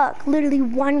suck. Literally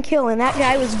 1 kill, and that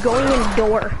guy was going in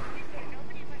door.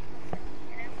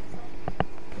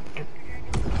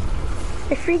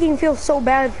 I freaking feel so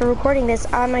bad for recording this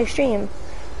on my stream.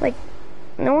 Like,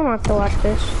 no one wants to watch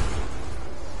this.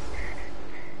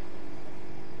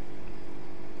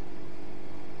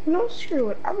 No, screw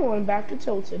it. I'm going back to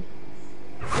Tilted.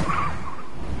 I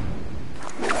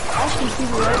see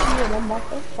people right here and I'm about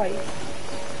to fight.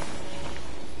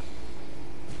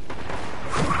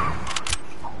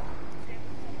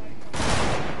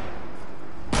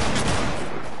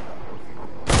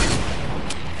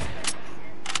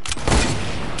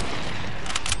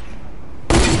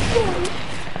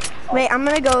 Wait, I'm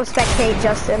gonna go spectate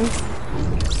Justin.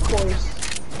 Of course.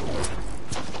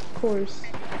 Of course.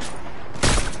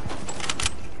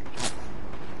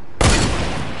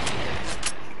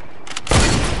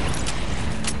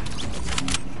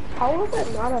 How was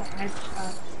it not a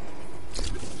headshot?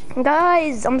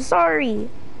 Guys, I'm sorry.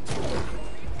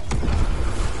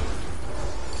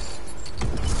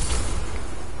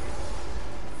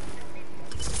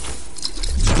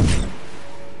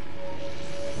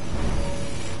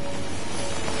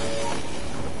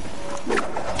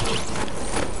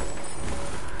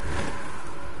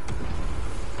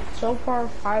 So far,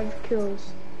 5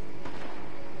 kills.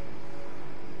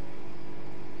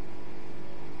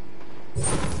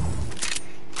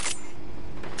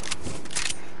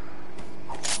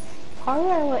 How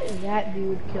did I let that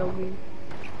dude kill me?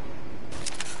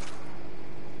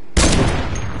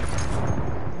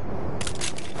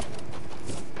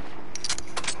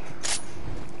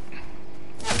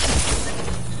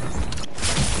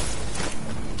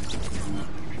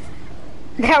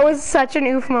 That was such an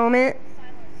oof moment.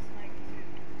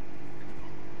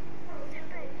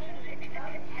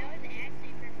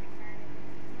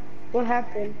 What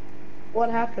happened? What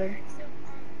happened?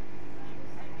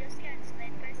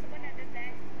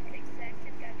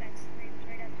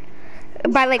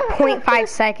 By like 0.5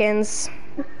 seconds.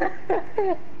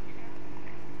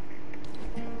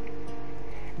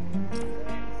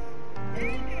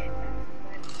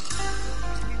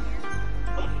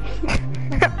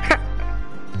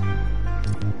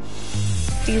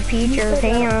 You peed your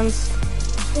pants.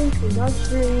 Thank you, not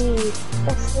free.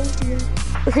 That's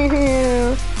thank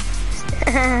you.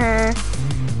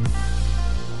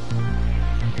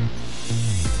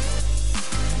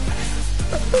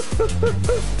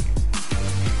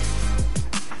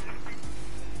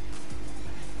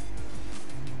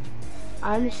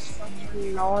 I'm such a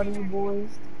naughty boy.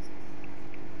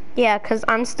 Yeah, cause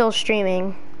I'm still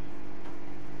streaming.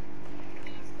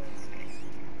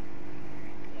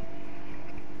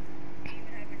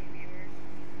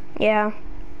 Yeah.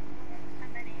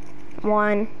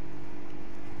 1.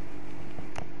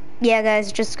 Yeah,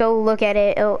 guys, just go look at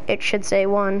it. It should say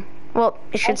 1. Well,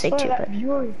 it should say 2. But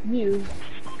You're you.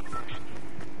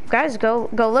 guys, go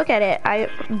look at it. I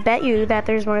bet you that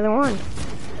there's more than 1.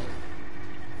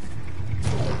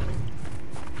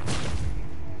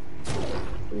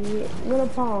 Yeah, what a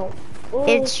palm. Oh,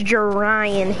 It's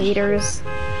Jarian, haters.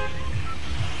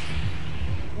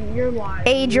 you're lying.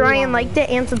 Hey, You're Jarian lying. liked it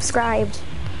and subscribed.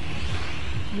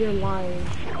 You're lying.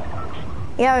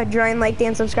 Yeah, Jarian liked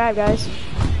and subscribed, guys.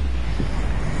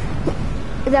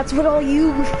 That's what all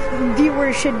you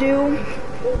viewers should do.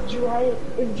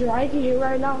 If Dry can hear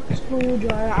right now, screw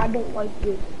Dry. I don't like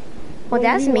you. Well, When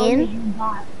that's you love me, mean. you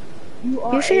bot. You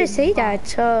are You shouldn't a say bot. that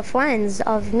to friends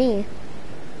of me.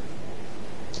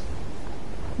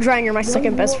 Jarian, you're my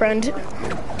second best friend.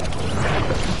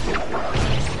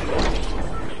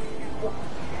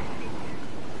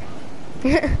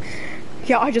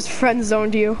 Yeah, I just friend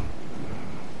zoned you.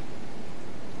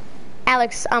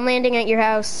 Alex, I'm landing at your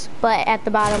house, but at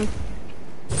the bottom.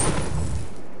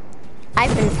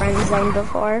 I've been friend zoned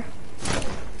before.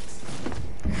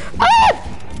 Ah!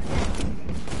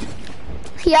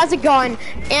 He has a gun,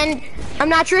 and I'm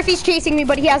not sure if he's chasing me,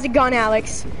 but he has a gun,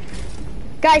 Alex.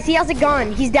 Guys, he has a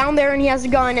gun. He's down there and he has a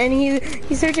gun, and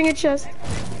he's searching a chest.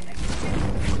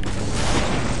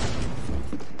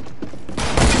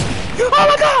 Oh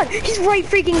my god! He's right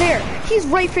freaking there! He's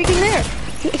right freaking there!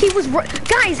 He was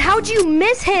guys, how'd you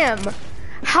miss him?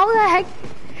 How the heck?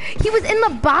 He was in the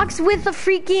box with the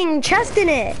freaking chest in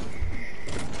it.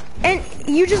 And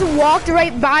you just walked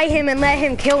right by him and let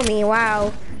him kill me.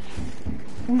 Wow.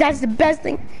 That's the best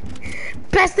thing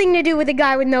to do with a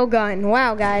guy with no gun.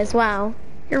 Wow, guys, wow.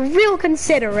 You're real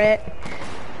considerate.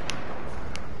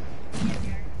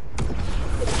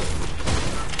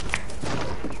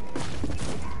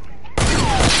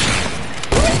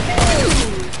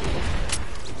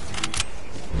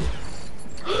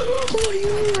 Oh, you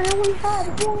really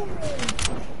had one.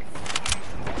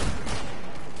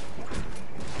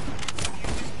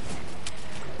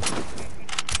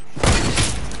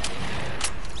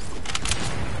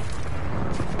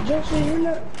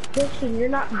 Justin, you're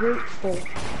not grateful.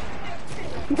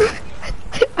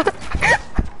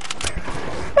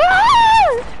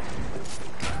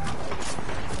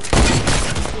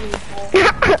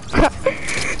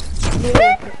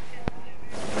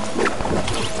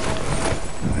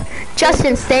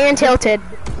 Justin, stay untilted.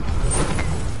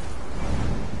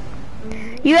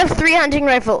 You have 3 hunting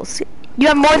rifles. You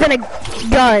have more than a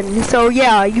gun, so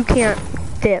yeah, you can't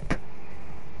dip.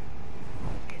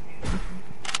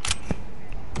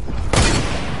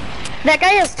 That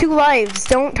guy has 2 lives.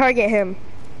 Don't target him.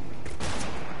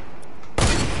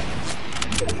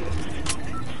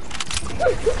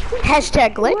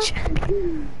 Hashtag glitch.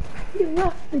 He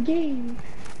left the game.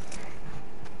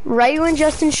 Right when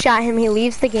Justin shot him, he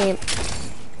leaves the game.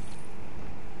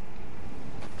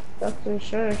 Justin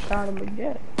should have shot him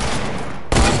again.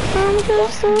 I'm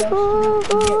just a fool.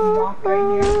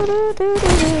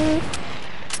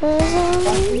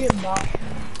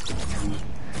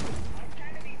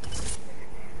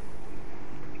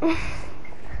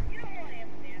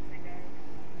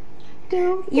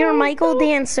 You're Michael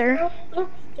Dancer.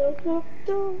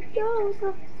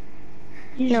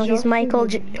 No, he's Michael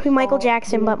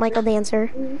Jackson, but Michael Dancer.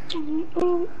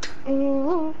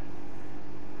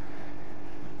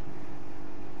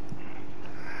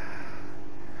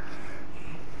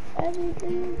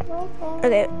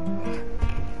 Okay.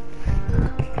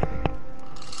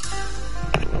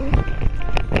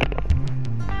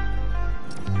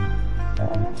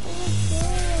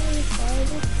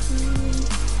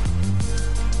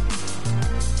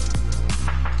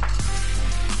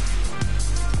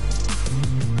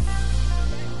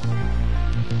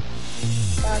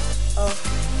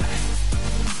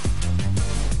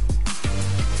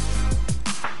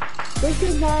 This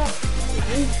is not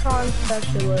recon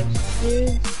specialist,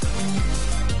 dude.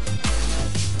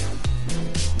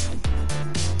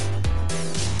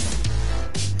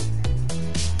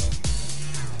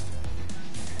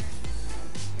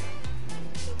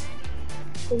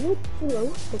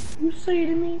 What you say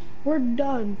to me? We're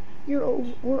done.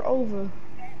 We're over.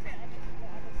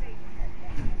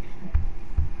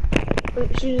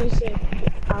 She just said,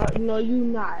 no you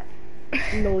not.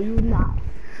 No you not.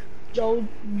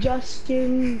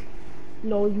 Justin,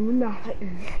 no you not.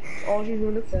 All she's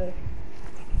gonna say.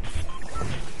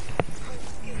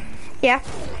 Yeah.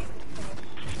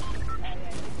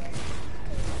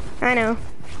 I know.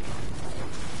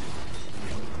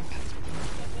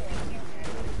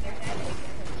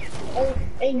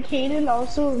 And Kaden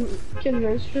also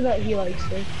convinced her that he likes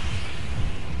her.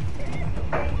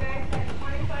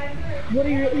 What are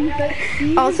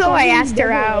you Also, I asked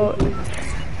her out.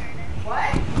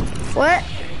 What?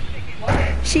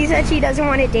 She said she doesn't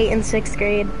want to date in 6th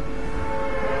grade.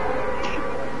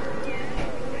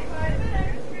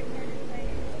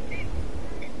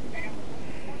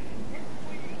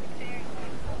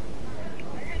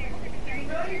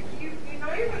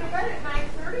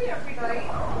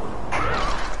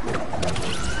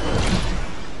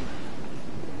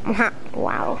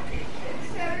 Wow.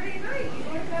 Saturday night. You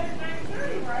went to bed at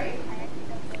 9:30, right?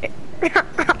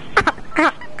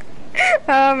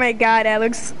 Oh my God,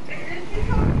 Alex. Didn't you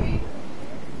tell me?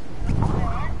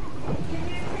 You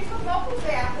need to take a bubble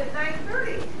bath at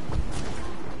 9:30.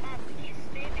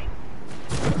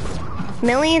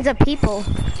 Millions of people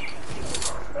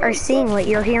are seeing what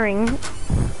you're hearing. Are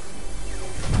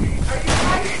you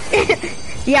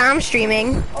right? Yeah, I'm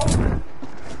streaming.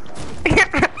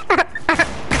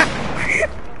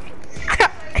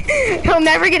 He'll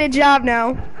never get a job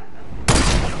now.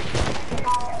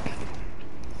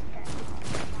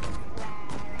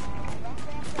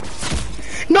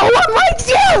 No one likes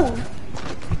you!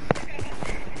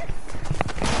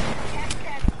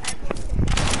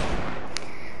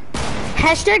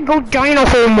 Hashtag go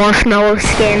dinosaur marshmallow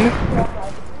skin.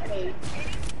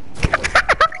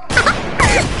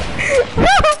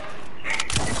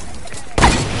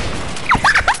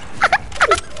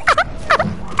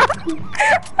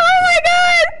 Oh my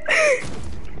God!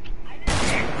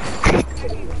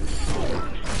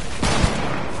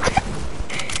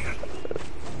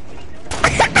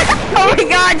 Oh my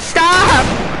God, stop!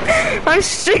 I'm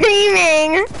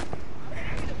streaming!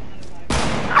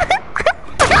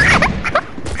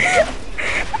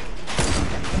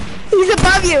 He's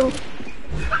above you!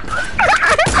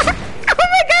 Oh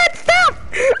my God, stop!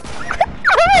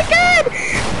 Oh my God!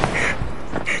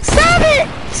 Stop it!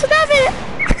 Stop it!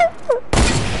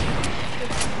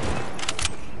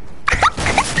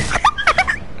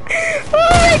 Oh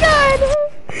my God!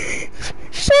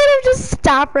 Should have just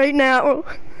stopped right now.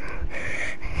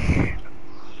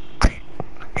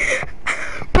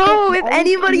 Bro, if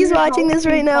anybody's watching this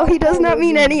right now, he does not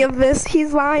mean any of this.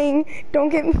 He's lying. Don't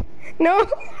get me. No.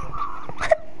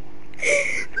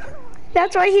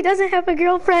 That's why he doesn't have a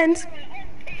girlfriend.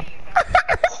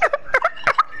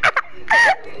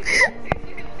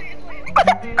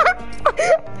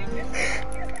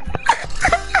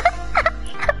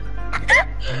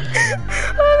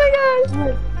 Oh my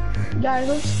God. Guys,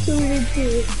 let's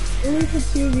 2v2. We're for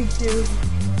 2v2.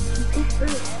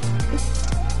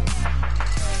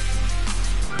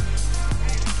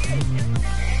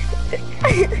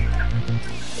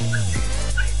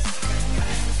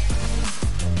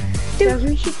 Guys,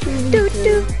 we should do do, these.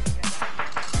 do,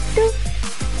 do,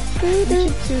 do, We do.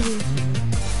 should do these.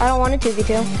 I don't want a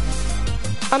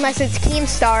 2v2. Unless it's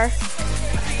Keemstar.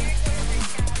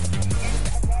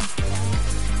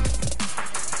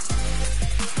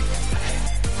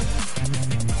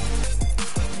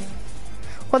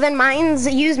 Well then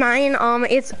use mine.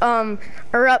 It's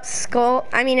Erupt Skull.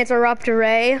 I mean it's Erupt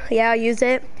Ray. Yeah, use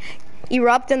it.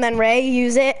 Erupt and then Ray,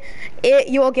 use it.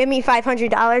 You will give me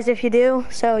 $500 if you do.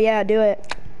 So yeah, do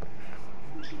it.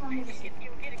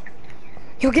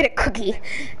 You'll get a cookie.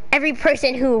 Every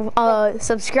person who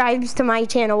subscribes to my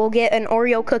channel will get an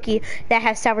Oreo cookie that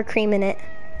has sour cream in it.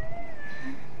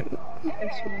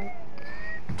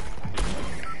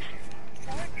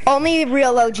 Only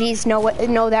real OGs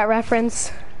know that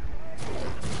reference.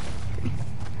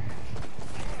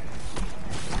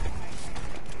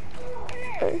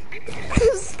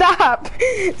 Stop!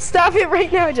 Stop it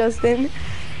right now, Justin.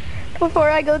 Before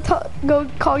I go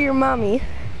call your mommy.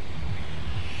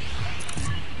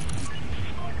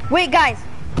 Wait, guys,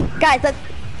 let's.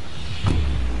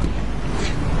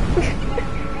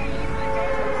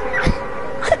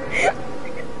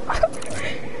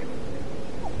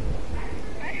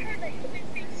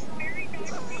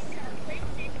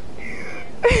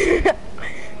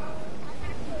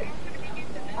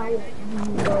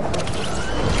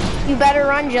 You better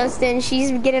run, Justin.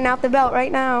 She's getting out the belt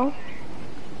right now.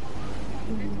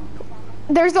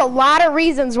 There's a lot of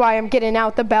reasons why I'm getting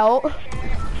out the belt.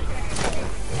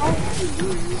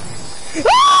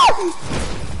 Ah!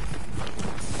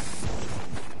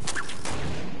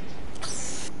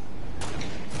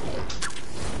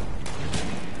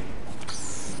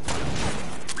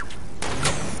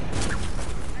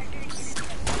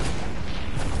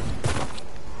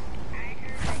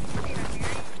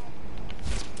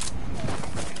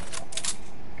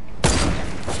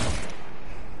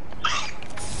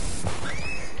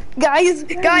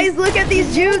 Guys, look at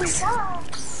these jukes.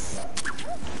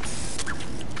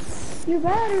 You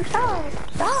better stop.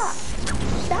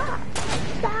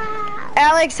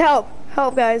 Alex, help,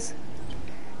 guys.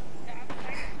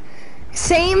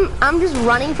 Same, I'm just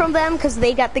running from them because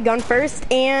they got the gun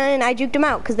first and I juked them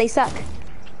out because they suck.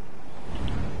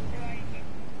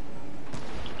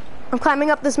 I'm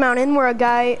climbing up this mountain where a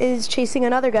guy is chasing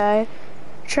another guy,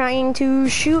 trying to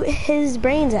shoot his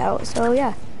brains out, so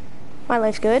yeah. My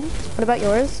life's good. What about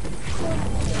yours?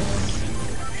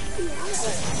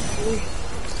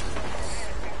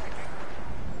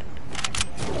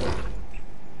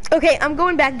 Okay, I'm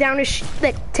going back down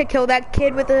to kill that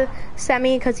kid with the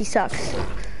semi because he sucks.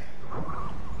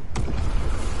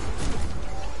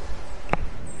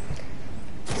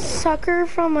 Sucker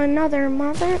from another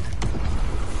mother.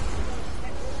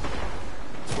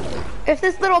 If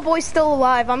this little boy's still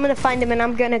alive, I'm gonna find him and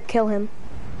I'm gonna kill him.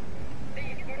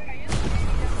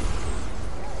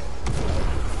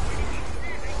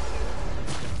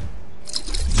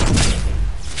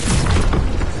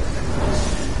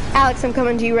 Alex, I'm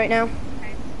coming to you right now.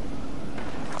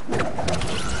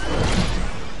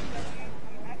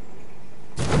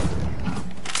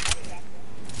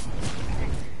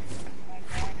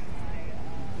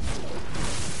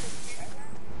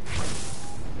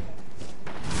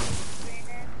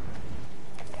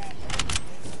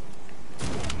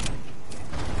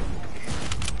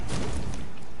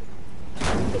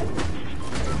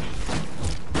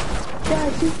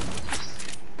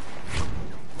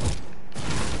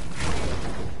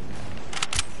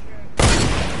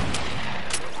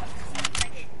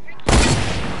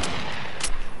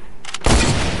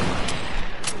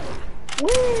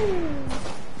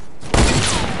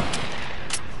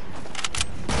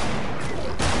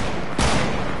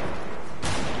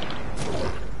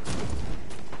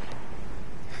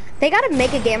 They gotta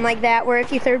make a game like that where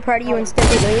if you third party, you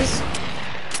instantly lose.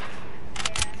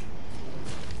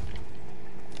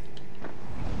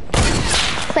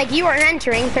 It's like you are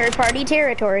entering third party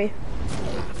territory.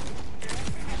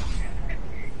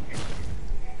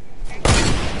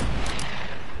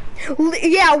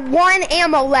 Yeah, 1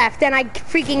 ammo left and I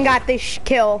freaking got this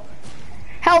kill.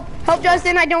 Help,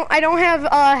 Justin, I don't have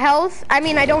health. I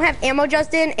mean, I don't have ammo,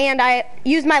 Justin, and I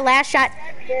used my last shot.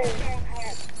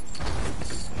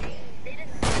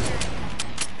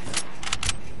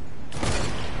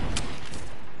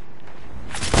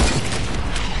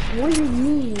 What do you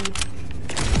mean?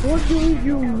 What do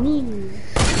you mean?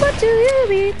 What do you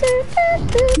mean?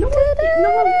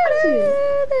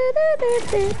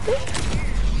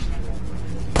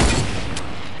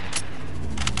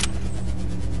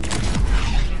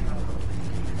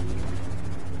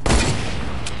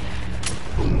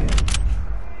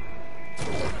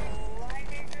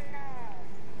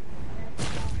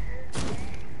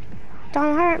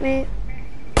 mate.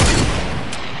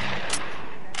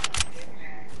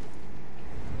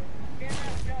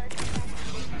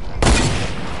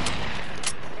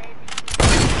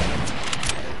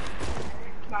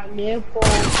 My nipple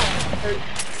hurts.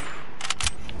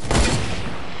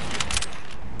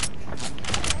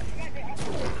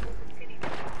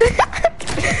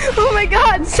 Oh my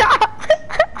god, stop!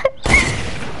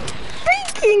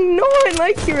 Freaking no one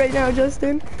likes you right now,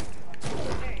 Justin.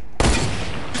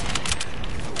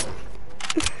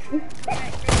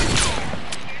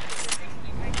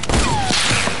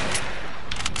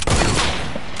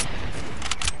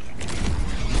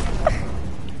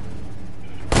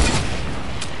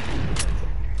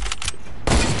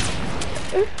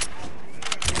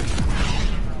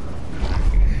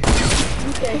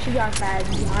 She got that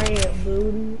giant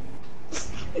booty.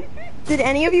 Did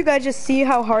any of you guys just see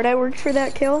how hard I worked for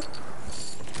that kill?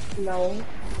 No.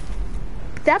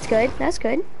 That's good, that's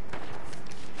good.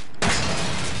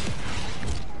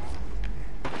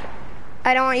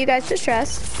 I don't want you guys to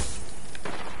stress.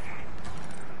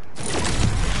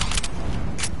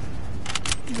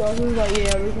 But he was like,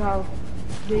 yeah, look how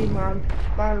big my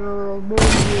little booty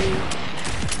is.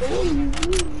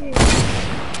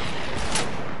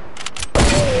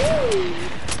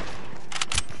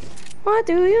 What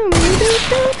do you mean?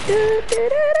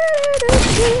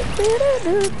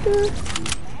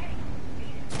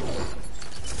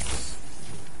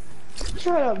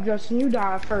 Shut up, Justin. You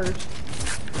died first.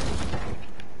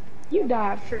 You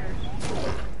died first.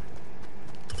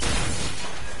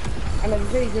 I never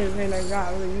said you couldn't say that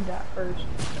guy, but you died first.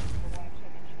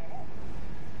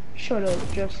 Shut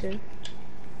up, Justin.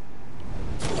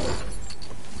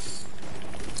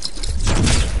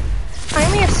 I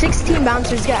only have 16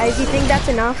 bouncers, guys. You think that's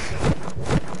enough?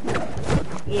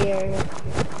 Yeah.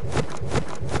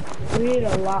 We need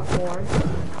a lot more.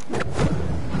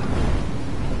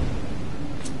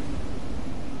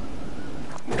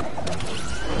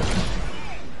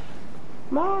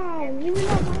 Mom, leave me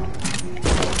alone.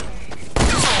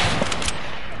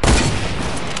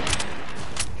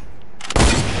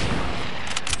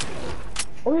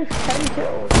 We have 10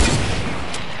 kills.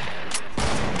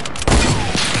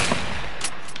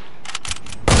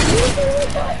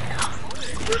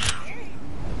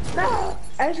 No,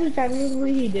 actually,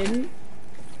 technically he didn't.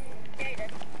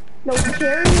 No,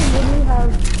 Carrie wouldn't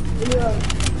have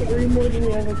three more than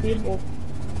the other people.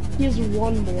 He has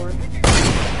one more.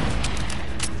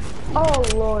 Oh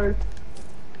Lord.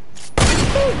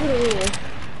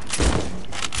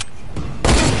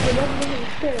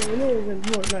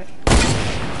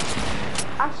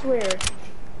 I swear.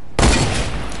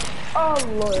 Oh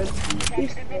Lord.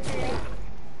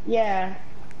 Yeah.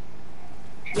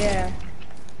 Yeah.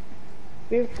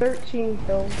 We have 13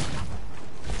 kills.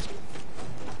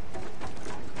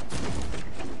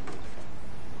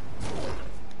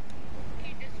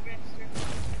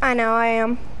 I know, I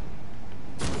am.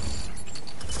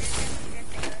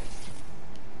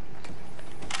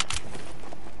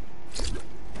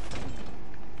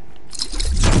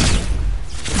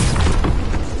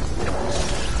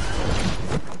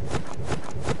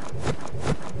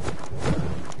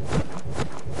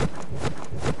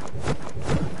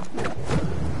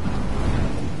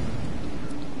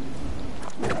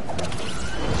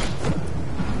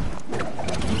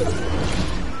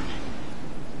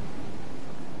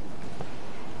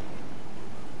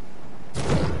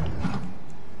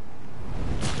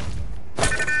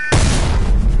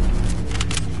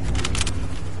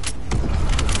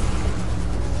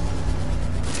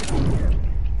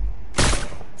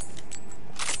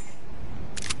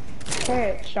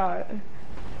 Headshot.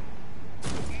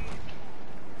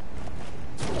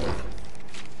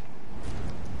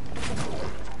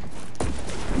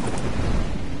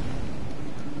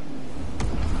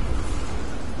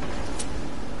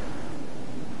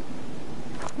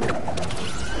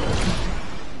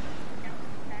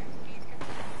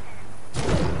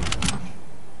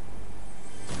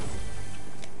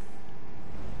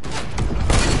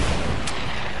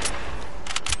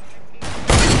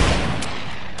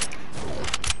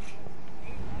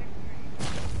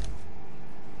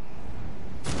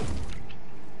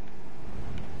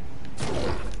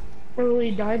 Oh,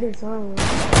 he died his own.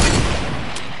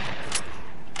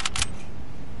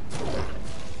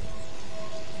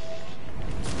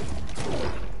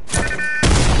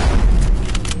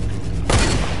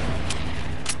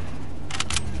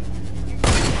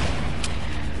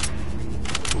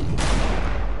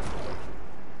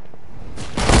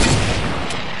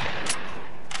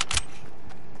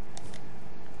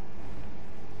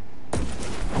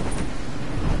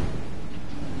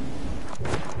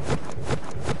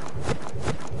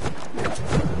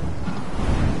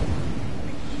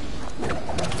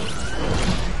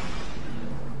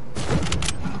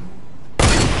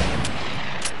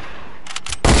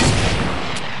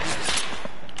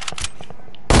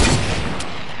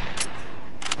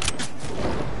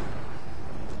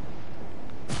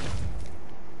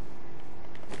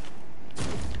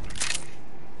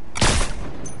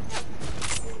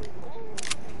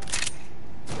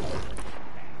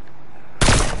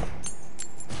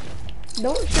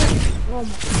 Don't shoot. Oh my.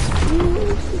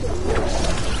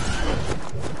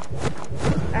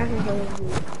 I can go with you.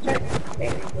 Check.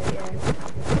 There you go, yeah.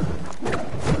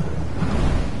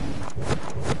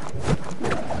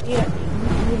 Yeah,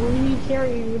 when you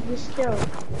carry, you just kill.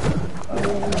 Oh,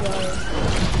 yeah, we got it.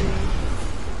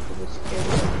 Just kill.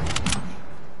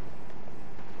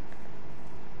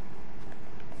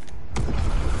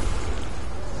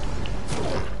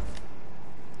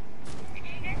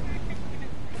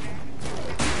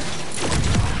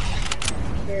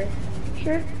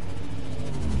 Sure.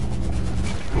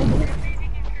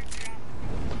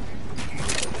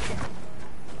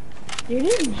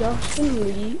 Didn't Justin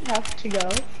Lee have to go?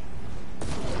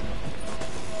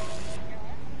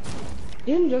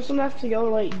 Didn't Justin have to go,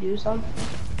 like, do something?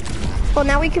 Well,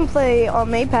 now we can play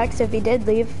Apex if he did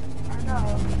leave. I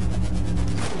know.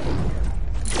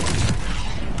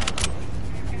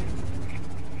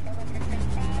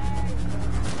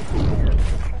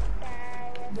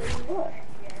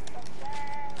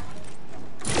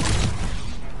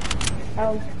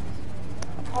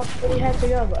 But he had to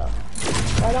go, bro.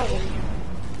 Why don't we?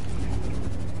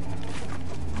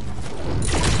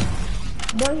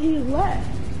 But he left.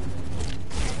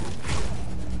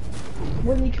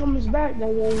 When he comes back,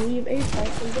 then we'll leave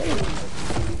Apex and Baby.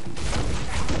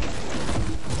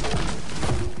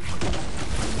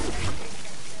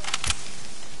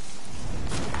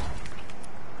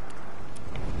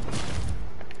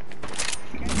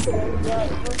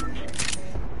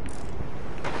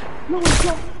 No, it's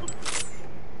not.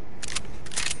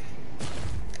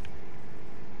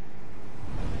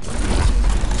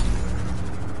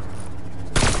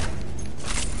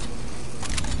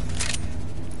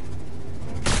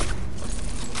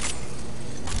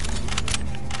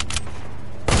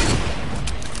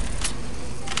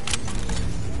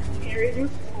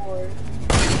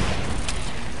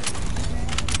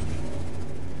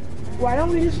 Why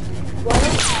don't we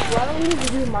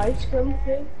just do my scrim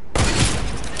thing?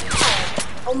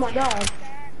 Oh my god.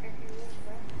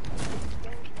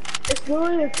 It's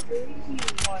really a crazy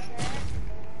one.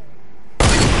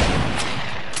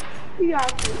 You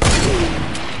got this.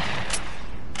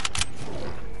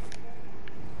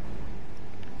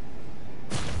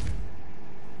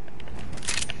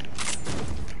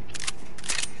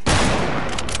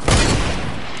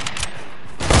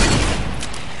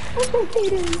 It's okay,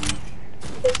 dude.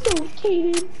 It's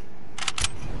okay, dude.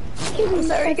 I'm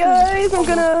sorry, guys.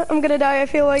 I'm gonna die. I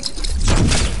feel like.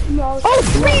 No. Oh,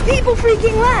 3 people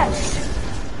freaking left.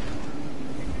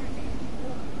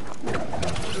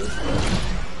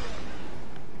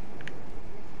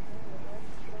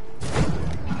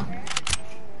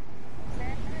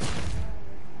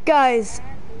 Guys.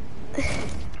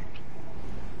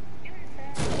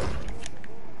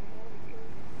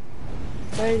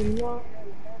 Hey, you know.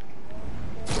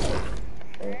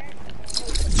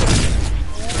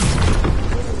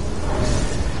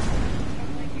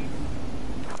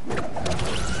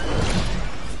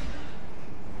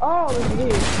 Oh, look at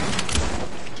this.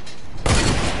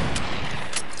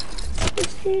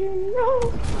 No.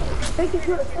 Take it, take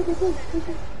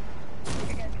it.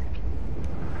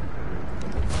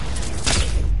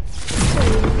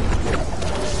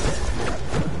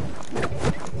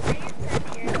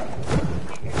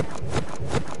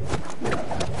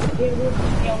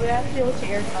 Yeah, we have to deal with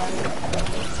air time.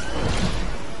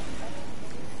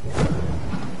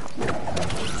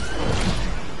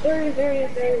 There he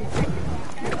is.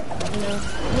 No,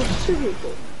 there's 2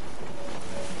 people.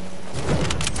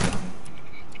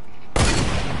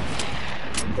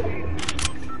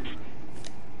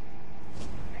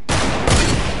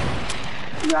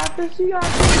 You got this, you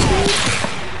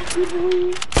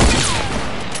believe?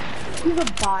 He's a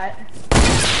bot.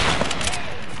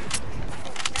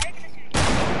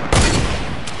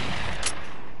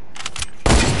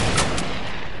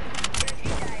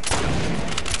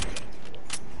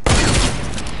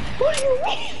 What do you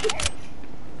mean?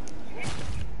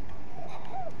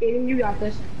 Aiden, you got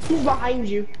this. He's behind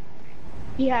you.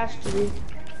 He has to be. No,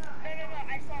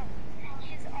 I saw him.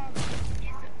 He's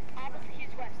opposite,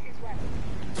 he's west.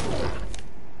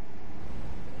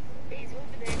 He's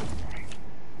over there.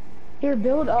 Here,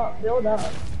 build up.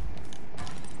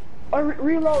 Or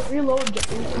reload,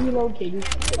 Katie.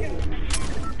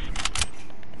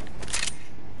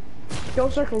 Go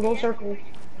circle. Go circle.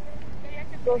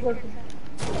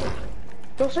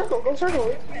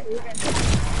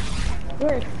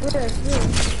 Where?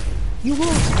 You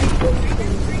will see.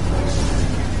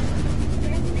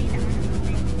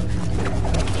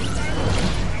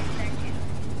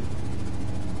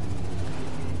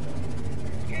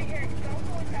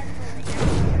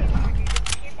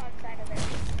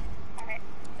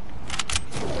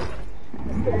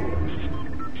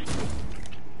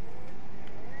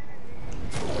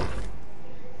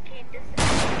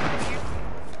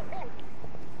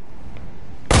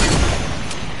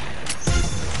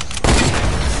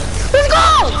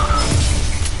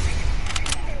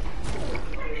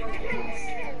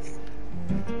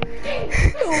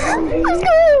 Let's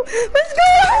go! Let's go!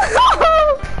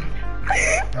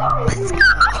 Let's go!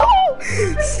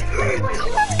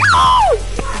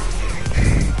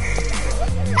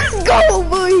 Let's go,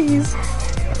 boys!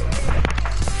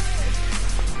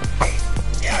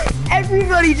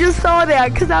 Everybody just saw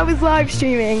that because I was live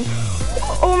streaming.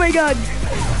 Oh my god.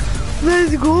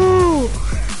 Let's go.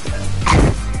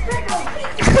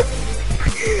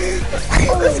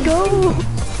 Let's go.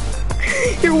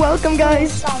 You're welcome,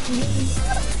 guys.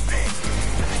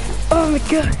 Oh my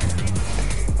god.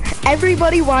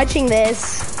 Everybody watching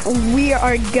this, we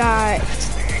are God.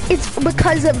 It's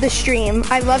because of the stream.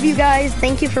 I love you guys.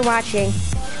 Thank you for watching.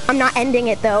 I'm not ending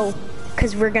it though,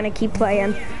 because we're gonna keep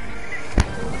playing.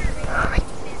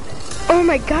 Oh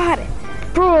my god.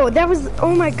 Bro, that was,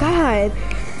 oh my god.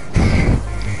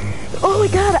 Oh my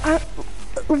god.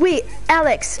 Wait,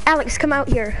 Alex, come out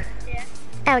here. Yeah.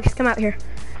 Alex, come out here.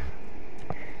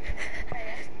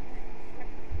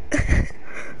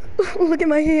 Look at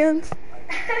my hands.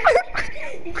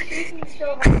 You're shaking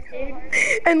so hard, dude.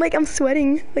 And like I'm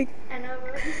sweating. Like, I know,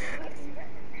 bro.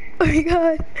 oh my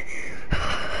god.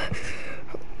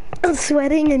 I'm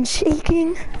sweating and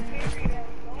shaking.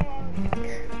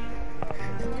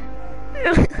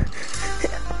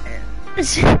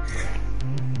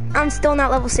 I'm still not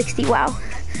level 60, wow.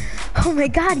 Oh my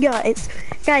god, guys.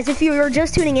 Guys, if you were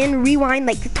just tuning in, rewind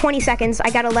like 20 seconds. I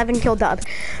got 11 kill dub.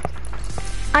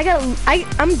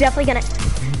 I'm definitely gonna,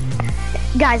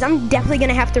 guys, I'm definitely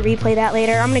gonna have to replay that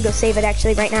later. I'm gonna go save it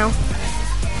actually right now.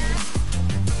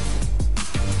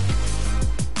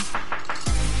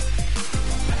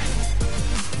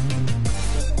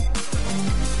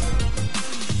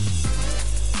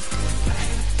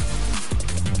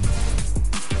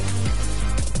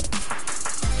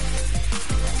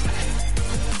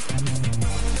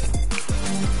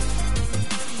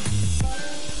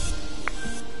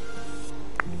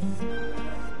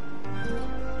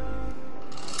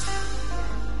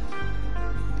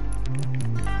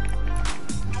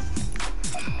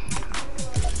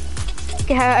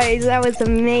 Guys, that was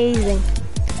amazing.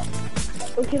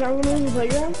 Okay, now we're going to the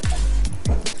playground?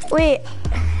 Wait,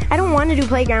 I don't want to do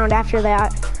playground after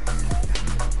that.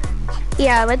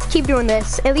 Yeah, let's keep doing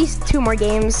this. At least 2 more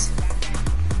games.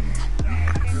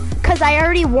 Cause I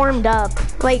already warmed up.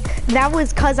 Like, that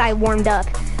was cause I warmed up.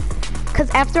 Cause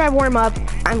after I warm up,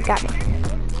 I'm got me.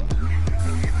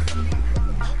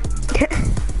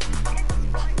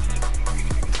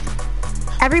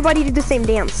 Everybody did the same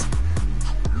dance.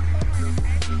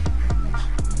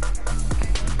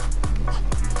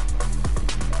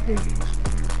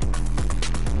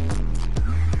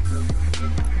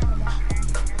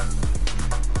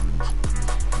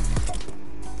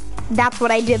 That's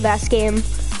what I did last game.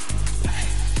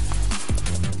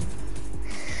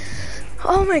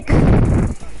 Oh my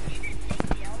god.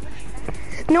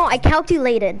 No, I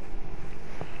calculated.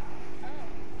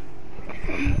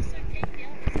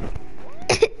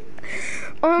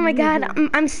 Oh my god,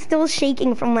 I'm still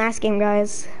shaking from last game,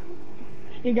 guys.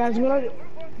 Hey guys,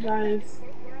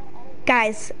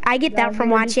 Guys, I get that from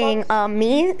watching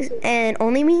me and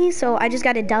only me, so I just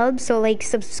got a dub, so like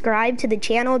subscribe to the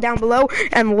channel down below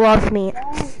and love me.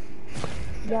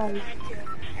 guys.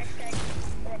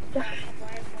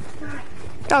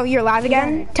 Oh, you're live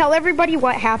again? Tell everybody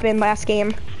what happened last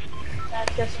game.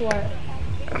 Guess what?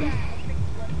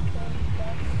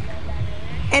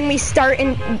 And we start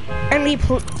in,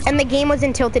 and the game was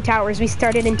in Tilted Towers. We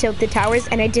started in Tilted Towers,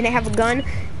 and I didn't have a gun,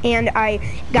 and I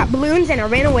got balloons, and I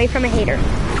ran away from a hater.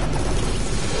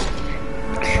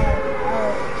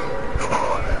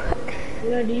 You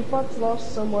know, Default's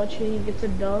lost so much and he gets a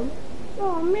dub.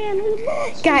 Oh man, we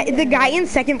lost. The guy in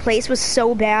second place was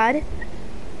so bad,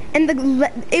 and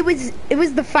it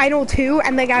was the final 2,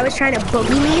 and the guy was trying to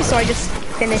boogie me, so I just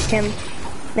finished him.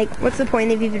 Like, what's the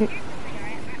point of even?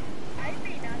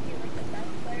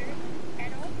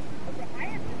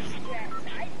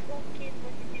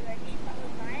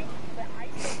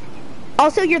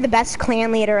 Also, you're the best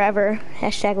clan leader ever.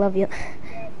 Hashtag love you.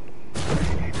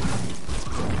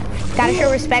 Gotta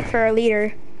show respect for our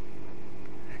leader.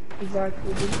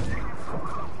 Exactly.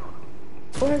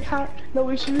 No,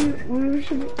 we should have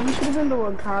been the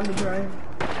Wakanda drive.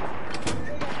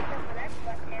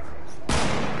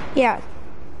 Yeah.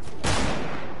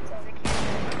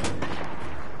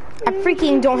 I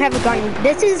freaking don't have a gun.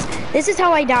 This is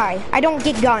how I die. I don't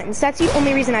get guns. That's the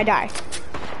only reason I die.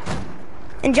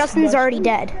 And Justin's already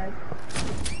dead.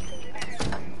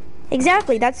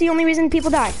 Exactly, that's the only reason people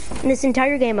die in this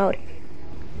entire game mode.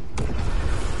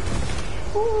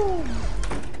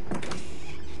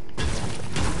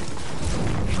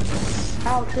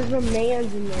 Ouch, there's a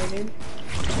man's in there, dude.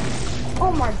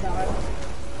 Oh my god.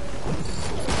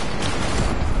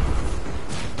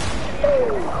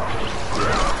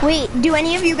 Wait, do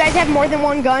any of you guys have more than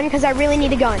one gun? Because I really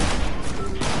need a gun.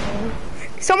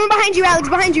 Someone behind you, Alex,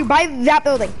 behind you, by that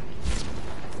building.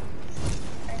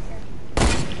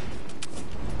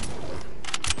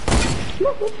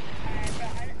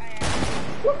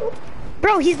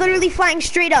 Bro, he's literally flying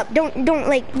straight up. Don't be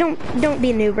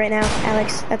a noob right now,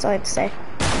 Alex. That's all I have to say.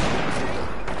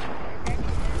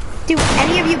 Do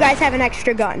any of you guys have an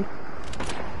extra gun?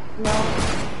 No.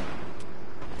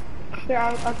 Here,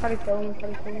 I'll try to kill him.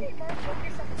 Chest right here.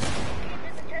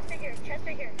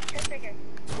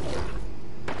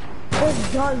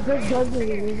 There's guns in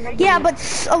here. Yeah,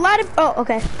 but a lot of, oh,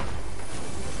 okay.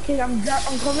 Kid, I'm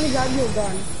coming to grab you a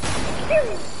gun.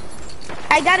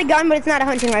 I got a gun, but it's not a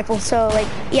hunting rifle, so like,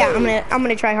 yeah, I'm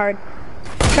gonna try hard.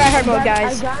 Try hard mode,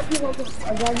 guys. I got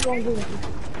you one gun.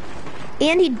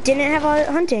 And he didn't have a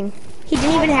hunting. He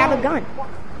didn't even have a gun.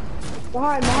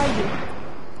 Behind you.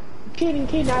 Kaden,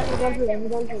 I got you.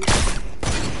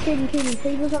 Kaden,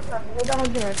 take this up there. I got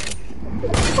hunting rifle.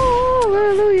 Oh,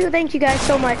 hallelujah. Thank you guys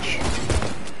so much.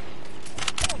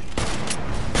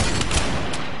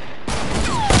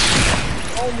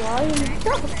 Oh my.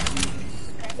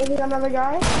 Is it another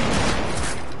guy?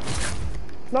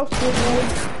 No, shit, man.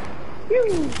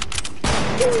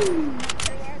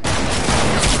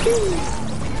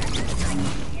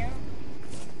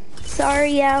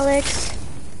 Sorry, Alex.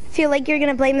 Feel like you're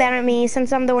gonna blame that on me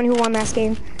since I'm the one who won last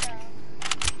game.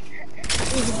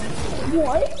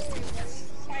 What?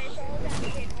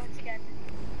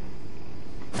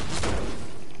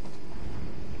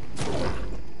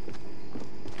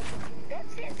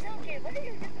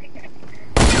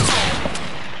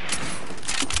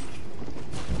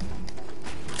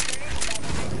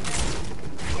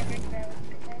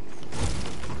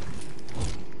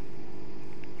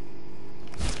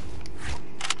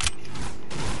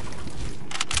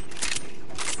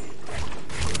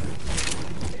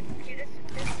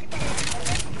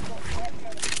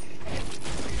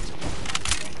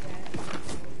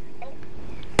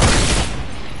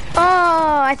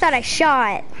 Oh, I thought I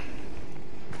shot.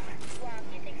 Wow,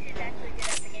 he thinks he's actually good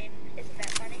at the game. Isn't that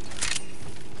funny?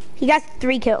 He got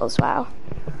 3 kills, wow.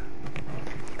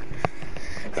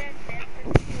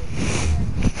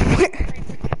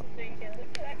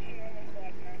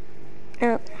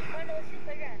 Oh.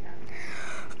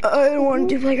 I don't want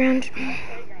to do playground.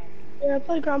 Yeah,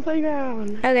 playground.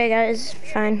 Okay, guys,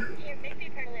 fine. Here, make me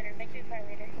a part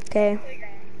later. Okay.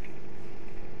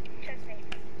 Trust me.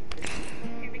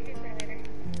 Here, make me a part later.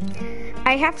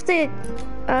 I have to,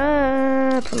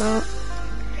 promote.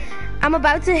 I'm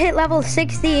about to hit level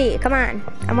 60. Come on.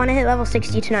 I want to hit level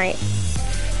 60 tonight.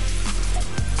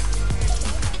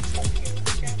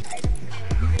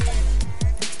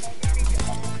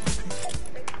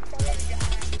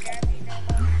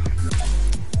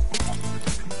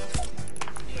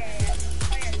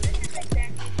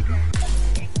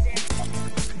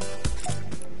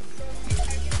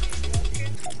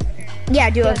 Yeah,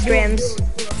 duo streams.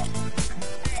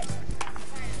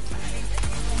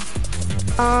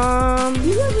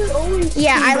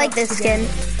 Yeah, I like this skin.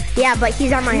 Yeah, but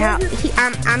he's on my house.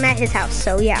 I'm at his house,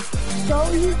 so yeah.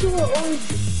 So you two are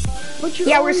always, but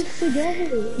you're always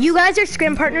together. You guys are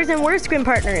scrim partners and we're scrim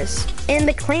partners in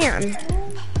the clan.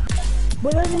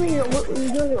 But that doesn't mean you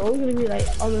guys are always gonna be like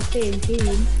on the same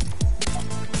team.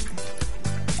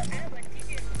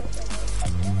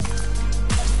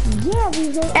 Yeah,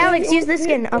 Alex, use this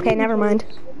skin. Okay, never mind.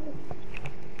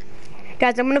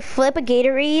 Guys, I'm gonna flip a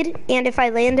Gatorade, and if I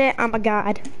land it, I'm a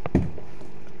god.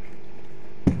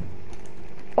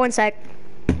 1 sec.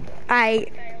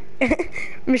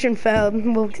 Mission failed.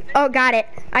 Oh, got it.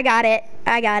 I got it.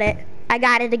 I got it. I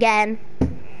got it again.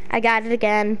 I got it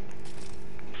again.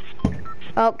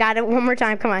 Oh, got it one more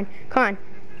time. Come on. Come on.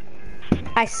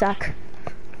 I suck.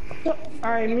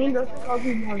 Alright, me and Dustin called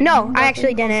you one. No, I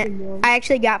actually didn't. I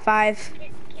actually got 5.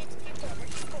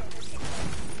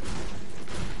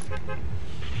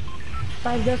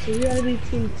 Alright, Dustin, you gotta be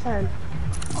team 10.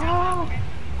 Oh!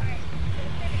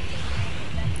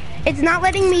 It's not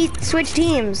letting me switch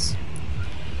teams.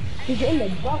 He's in the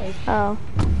bus. Oh.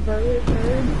 Third.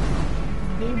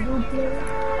 Blue player.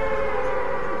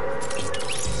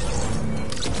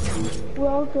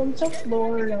 Welcome to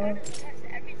Florida.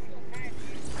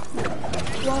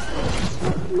 Welcome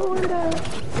to Florida.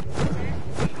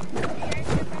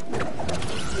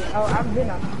 Oh, I've been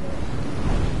on.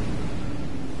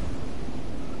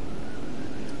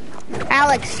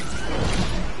 Alex.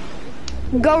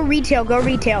 Go retail, go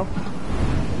retail.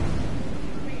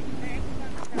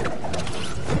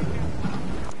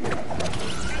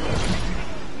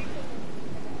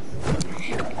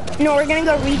 No, we're gonna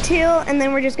go retail, and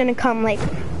then we're just gonna come, like,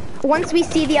 once we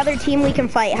see the other team, we can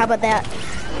fight. How about that?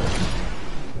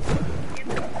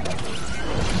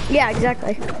 Yeah,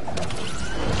 exactly.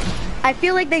 I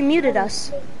feel like they muted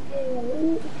us.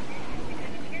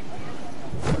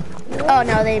 Oh,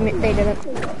 no, they didn't.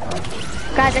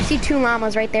 Guys, I see 2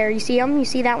 llamas right there. You see them? You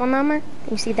see that one llama?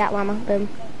 You see that llama? Boom.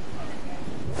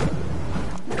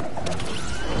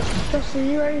 Justin,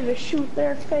 you ready to shoot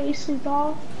their faces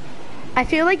off? I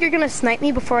feel like you're gonna snipe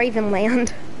me before I even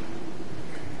land.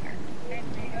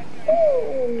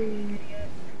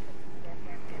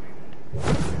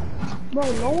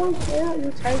 Bro, no one cares.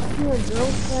 You're texting your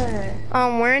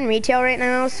girlfriend. We're in retail right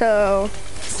now, so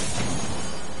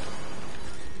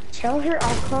Tell her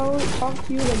I'll call talk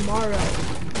to you tomorrow.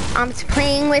 I'm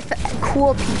playing with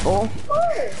cool people.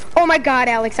 Oh my god,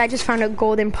 Alex, I just found a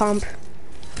golden pump.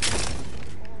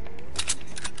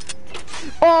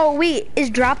 Oh, wait, is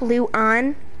drop loot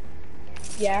on?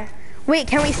 Yeah. Wait,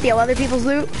 can we steal other people's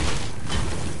loot?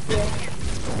 Yeah.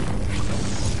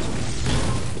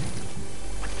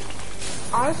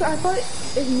 Honestly, I thought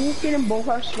if me and Kaden both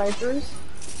have snipers,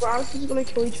 we're honestly just gonna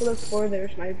kill each other for their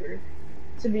sniper.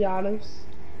 To be honest.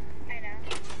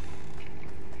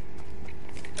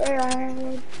 I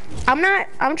know.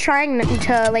 I'm trying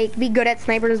to like be good at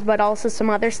snipers, but also some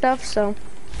other stuff, so.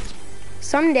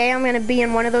 Someday I'm gonna be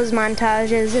in one of those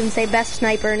montages and say best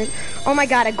sniper, and oh my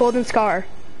god, a golden scar.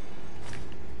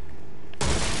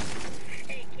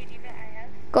 Hey, can you bet I have?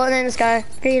 Golden scar,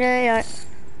 green eye. No,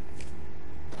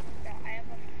 I have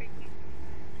a freaking.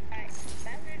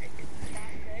 Method is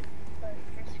not good, but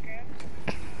for scrims.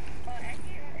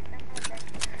 Actually, it's not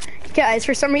bad. Guys,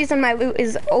 for some reason my loot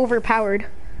is overpowered.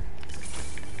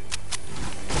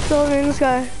 Golden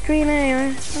scar, green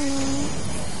eye.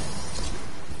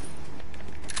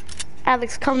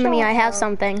 Alex, come to me, I have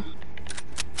something.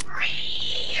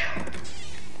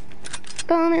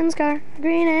 Golden scar,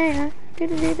 green eye.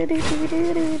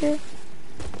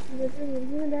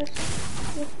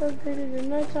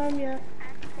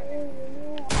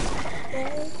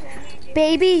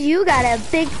 Baby, you got a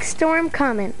big storm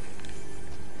coming.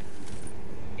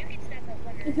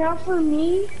 It's not for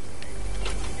me.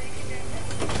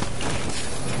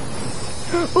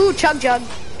 Ooh, chug jug.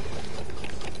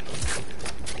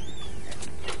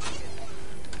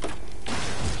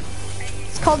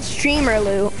 It's called streamer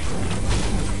loot.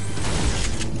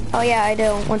 Oh yeah, I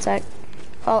do. One sec.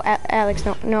 Oh, Alex,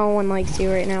 no one likes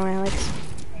you right now, Alex.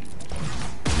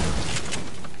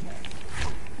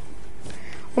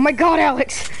 Oh my god,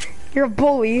 Alex! You're a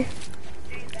bully.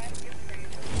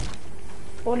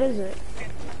 What is it?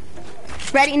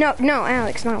 Ready? No,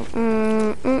 Alex, no.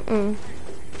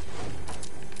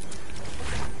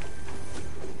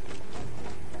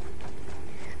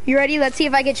 You ready? Let's see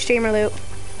if I get streamer loot.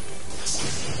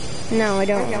 No, I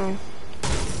don't know.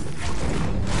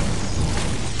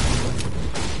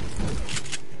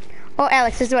 Oh,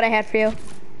 Alex, this is what I had for you.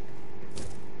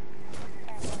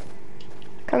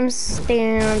 Come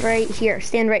stand right here.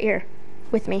 Stand right here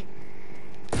with me.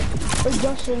 Hey,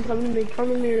 Justin, come to me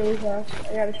really fast.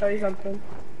 I gotta show you something.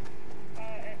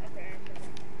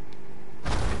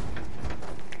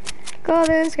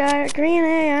 Golden sky, green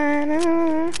eye.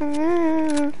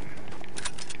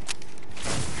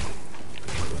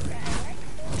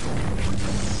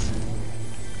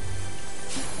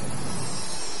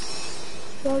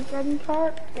 Golden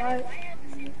cart, right?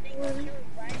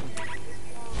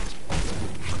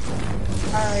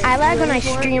 Alright, I lag when I ready for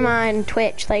it? stream on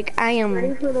Twitch. Like, I Ready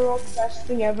am. for the most best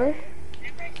thing ever?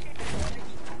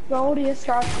 Golden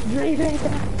sky, green eye.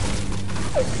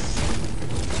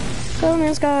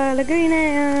 Golden sky, the green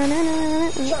eye.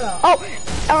 Shut up.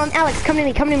 Oh, Alex, come to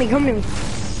me. Hey,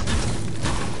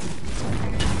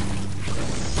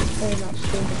 not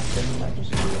stupid. I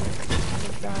just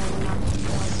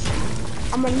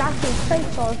I'm gonna knock your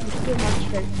face off if you steal my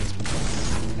straight.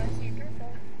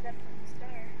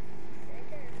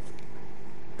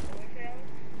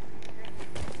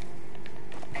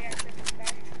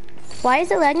 Why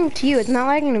is it lagging to you? It's not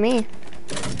lagging to me.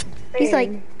 He's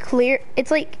like clear.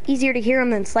 It's like easier to hear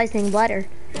him than slicing bladder.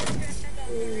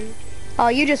 Oh,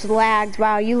 you just lagged.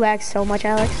 Wow, you lagged so much,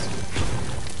 Alex.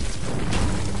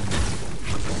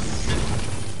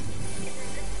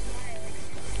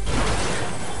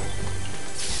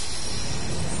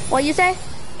 What you say?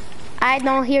 I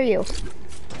don't hear you. For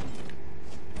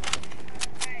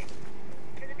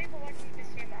the people watching this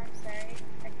stream, I'm sorry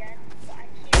again, but I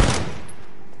can't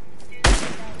do this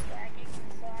without lagging,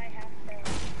 so I have to.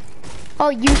 Oh,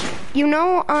 you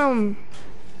know, on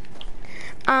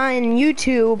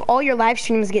YouTube, all your live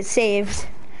streams get saved.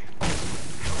 I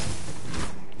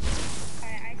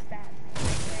stopped.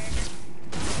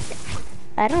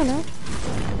 I don't know.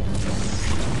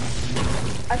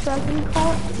 I fucking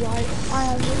caught right. I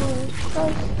have no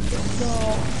trust.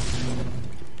 No.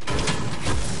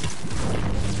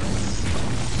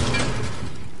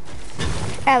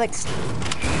 Alex.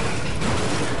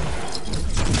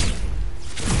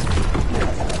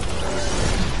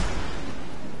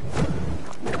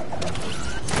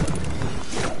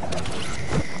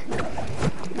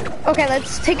 Okay,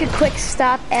 let's take a quick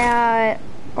stop at,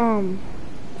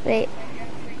 wait.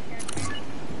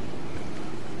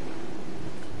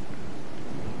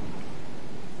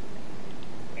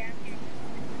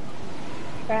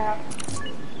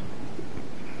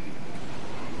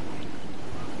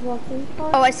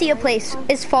 Oh, I see a place.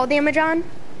 Is fall damage on?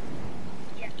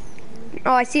 Yes.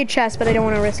 Oh, I see a chest, but I don't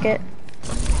want to risk it.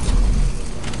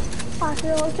 I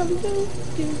feel like I'm doing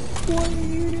what are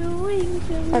you doing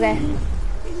to me? Okay.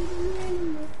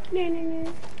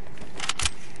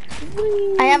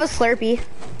 I have a Slurpee.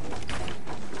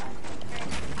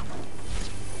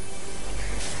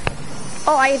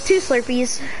 Oh, I have 2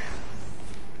 Slurpees.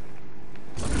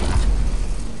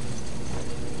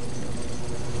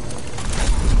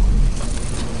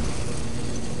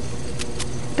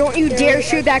 Don't you dare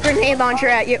shoot that grenade launcher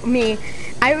at me.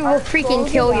 I will freaking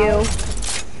kill you.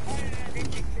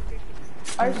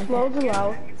 Are slows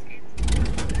allowed?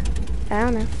 I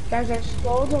don't know. Guys, are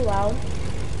slows allowed?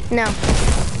 No.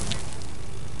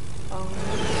 Alright.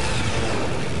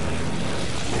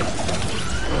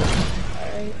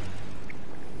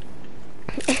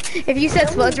 If you said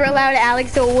slows were allowed,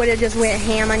 Alex would have just went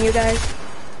ham on you guys.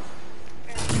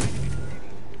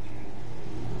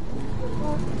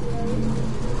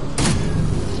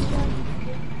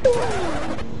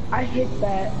 I hit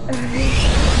that.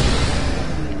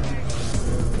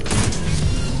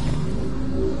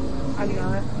 I'm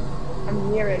not.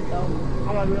 I'm near it though.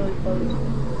 I'm not really close.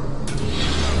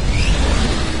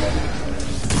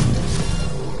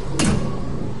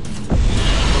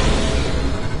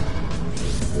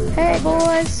 Hey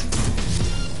boys.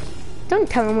 Don't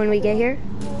tell them when we get here.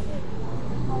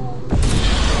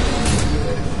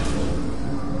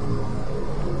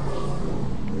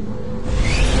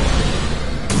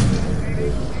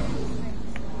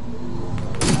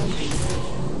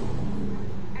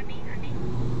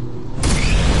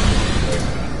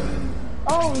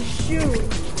 Oh shoot!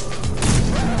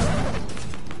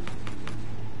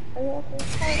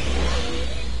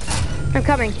 I'm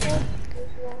coming.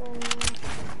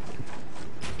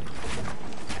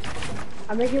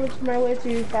 I'm making my way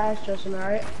too fast, Justin,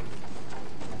 alright?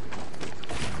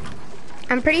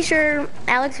 I'm pretty sure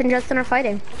Alex and Justin are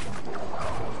fighting.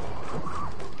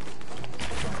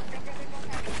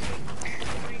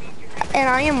 And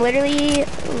I am literally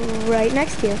right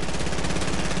next to you.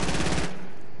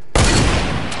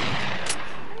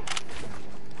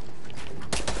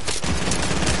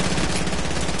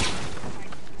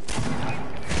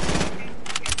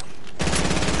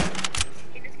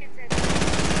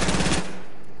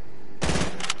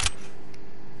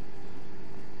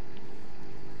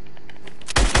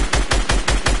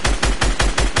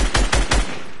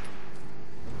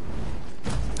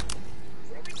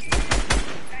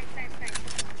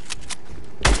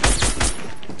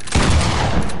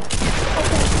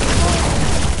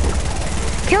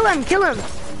 Kill him, kill him.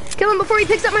 Kill him before he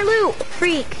picks up my loot.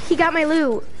 Freak, he got my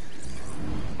loot.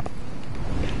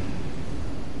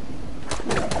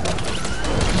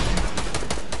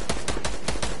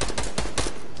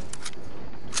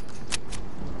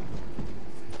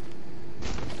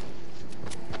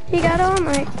 He got all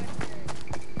my...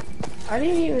 I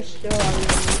didn't even show on you.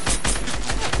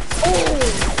 Oh!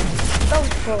 That was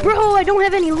close. Bro, I don't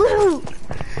have any loot.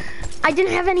 I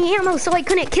didn't have any ammo, so I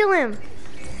couldn't kill him.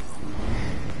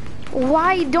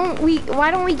 Why don't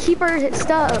we keep our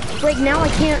stuff? Like now I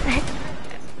can't,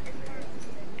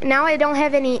 now I don't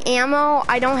have any ammo,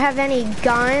 I don't have any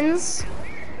guns.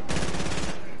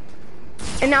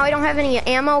 And now I don't have any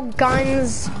ammo,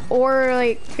 guns, or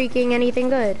like freaking anything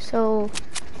good, so.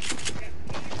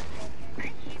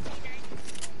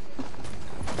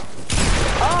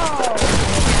 Oh!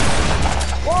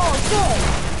 Whoa,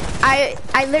 good!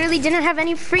 I literally didn't have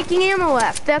any freaking ammo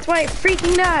left. That's why I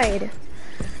freaking died.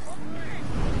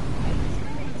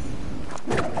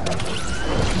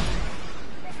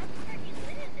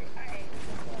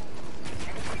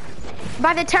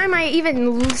 By the time I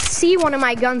even see one of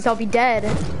my guns, I'll be dead.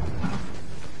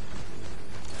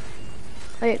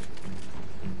 Wait.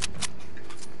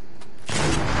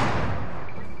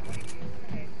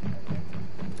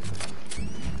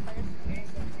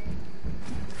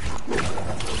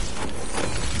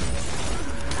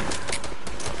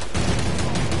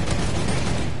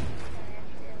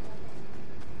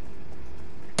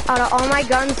 Out of all my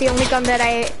guns, the only gun that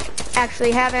I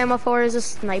actually have ammo for is a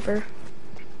sniper.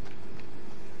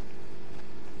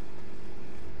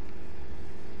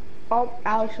 Oh,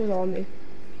 Alex is on me.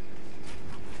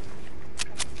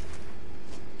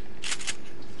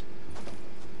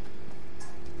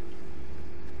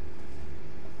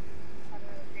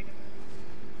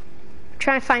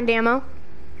 Trying to find ammo.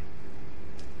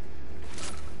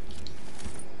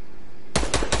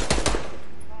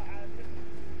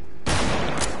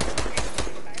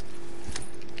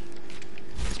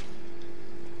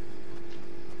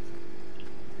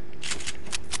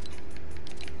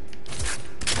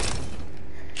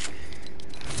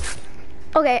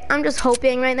 Okay, I'm just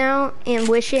hoping right now and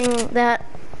wishing that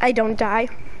I don't die.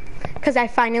 Because I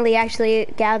finally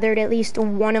actually gathered at least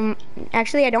one of...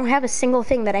 Actually, I don't have a single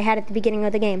thing that I had at the beginning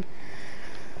of the game.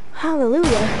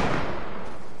 Hallelujah.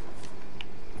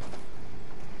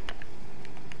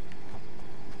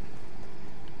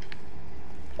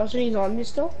 Oh, so he's on me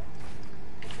still?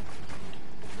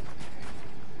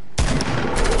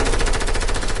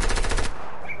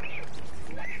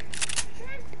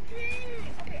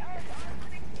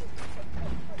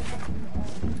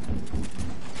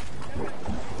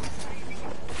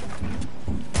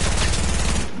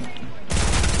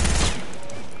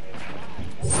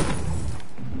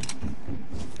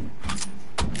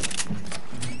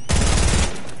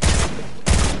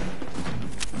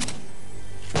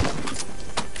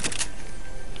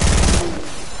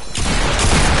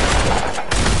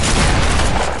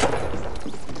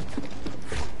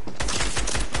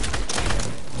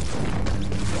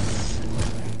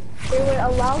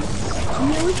 Do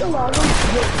you always allow them to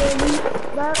get their loot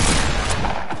back?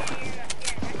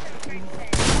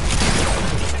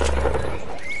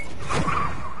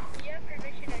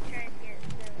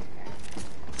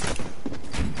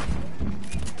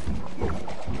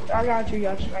 I got you,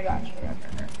 yes, I got you.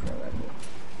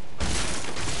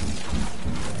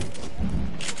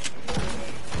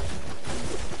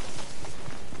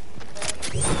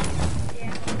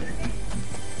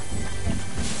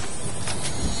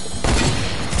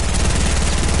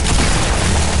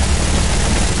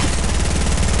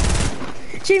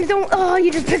 James, don't, oh,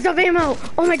 you just pissed off ammo.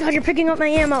 Oh my God, you're picking up my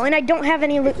ammo, and I don't have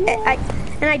any, and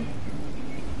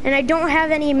I don't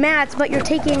have any mats, but you're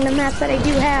taking the mats that I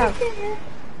do have.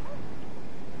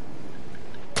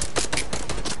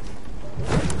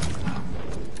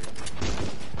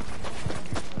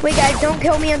 Wait guys, don't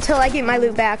kill me until I get my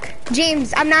loot back.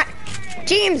 James,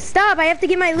 James, stop, I have to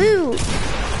get my loot.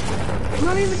 I'm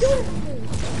not even doing it.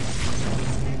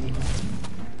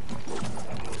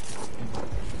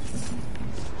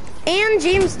 And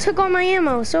James took all my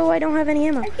ammo, so I don't have any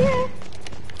ammo. Yeah.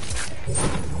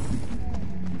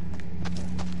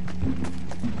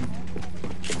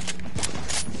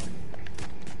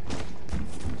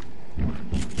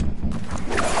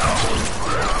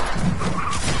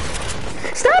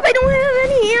 Stop, I don't have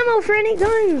any ammo for any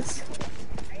guns.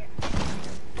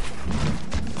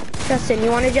 Justin, you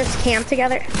want to just camp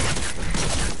together?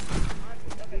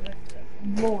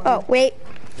 Boy. Oh, wait.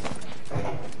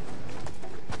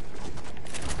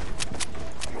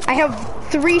 I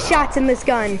have 3 shots in this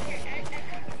gun.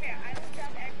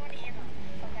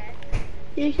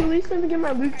 Yeah, can we let me get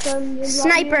my loot done?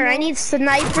 Sniper, I need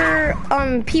sniper,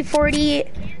 P40.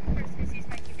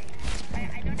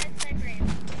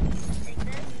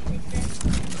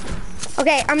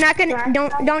 Okay, I'm not gonna,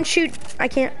 don't shoot. I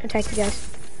can't attack you guys.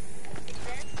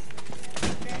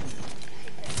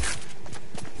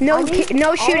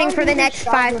 No shooting for the next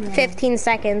 15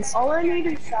 seconds. All I need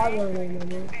is shotgun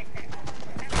ammo.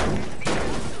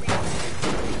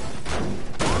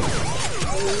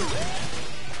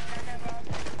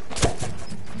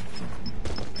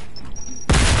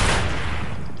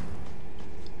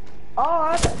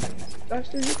 Oh, that's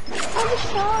the... I'm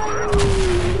sorry!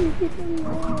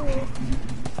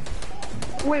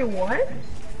 Wait, what?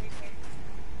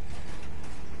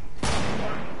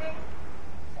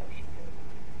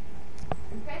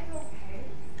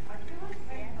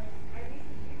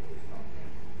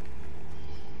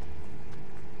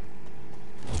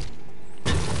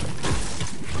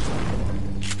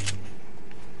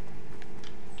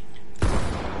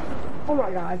 Oh my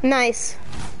God. Nice.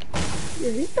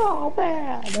 It's all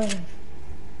bad.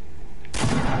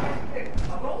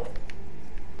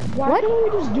 Why What? don't we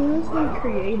just do this in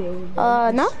creative?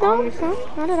 No, not at all,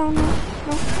 no.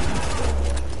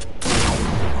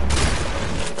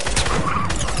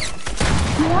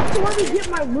 You have to let me get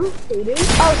my loot, Kaden.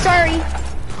 Oh, sorry.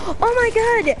 Oh my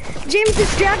God, James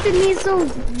distracted me, so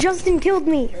Justin killed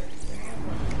me.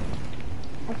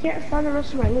 I can't find the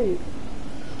rest of my loot.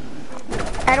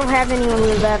 I don't have anyone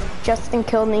left. Justin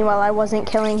killed me while I wasn't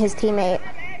killing his teammate.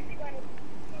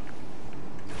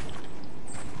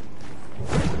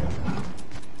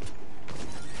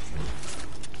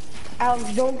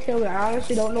 Alex, don't kill me. I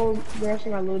honestly don't know where the rest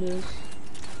of my loot is.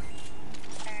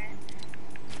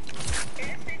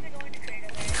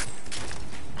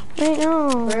 I know.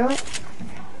 Really?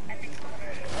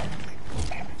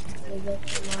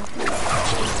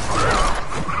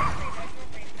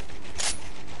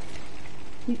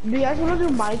 Do you guys want to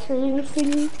do my training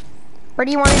thingy? Where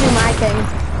do you want to do my thing?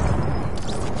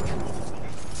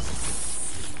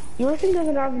 Your thing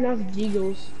doesn't have enough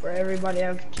deagles for everybody to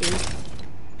have two.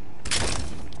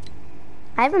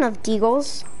 I have enough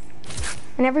deagles.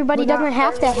 And everybody But not doesn't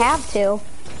have to everybody. have to.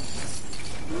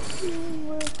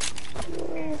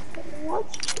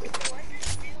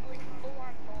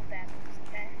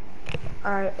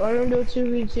 Alright, we're gonna do a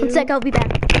 2v2. One sec, I'll be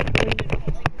back.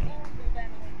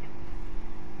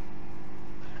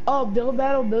 Oh, build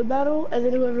battle, and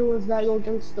then whoever wins that go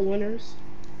against the winners.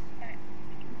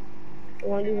 You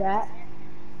wanna do that?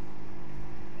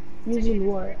 Using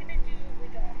what?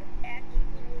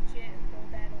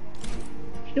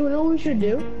 Do you know what we should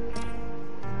do?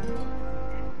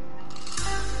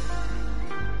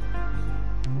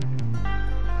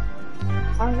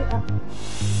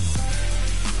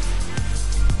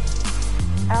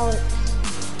 Alex.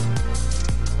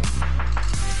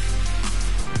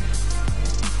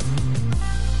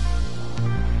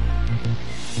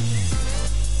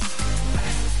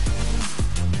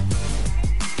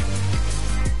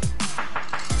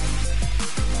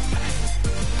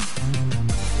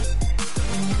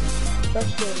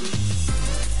 That's good.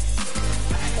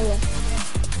 Oh, yeah.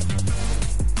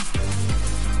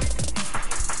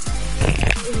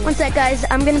 One sec, guys.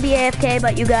 I'm gonna be AFK,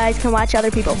 but you guys can watch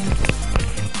other people.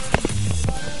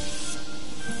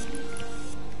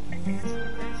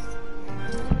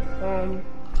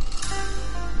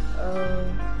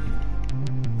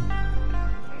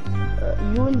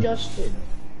 You and Justin.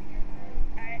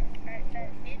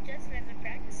 Me and Justin have been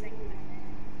practicing.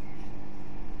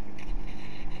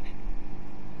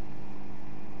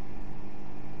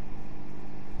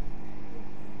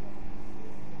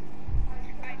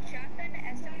 Alright, shotgun,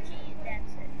 SMG,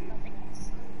 that's it. Nothing else.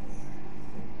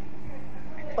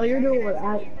 Oh, you're doing what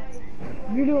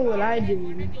I do.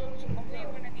 Only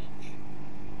one of each.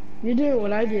 You're doing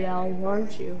what I did, Alex,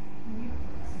 aren't you?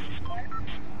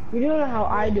 You're doing how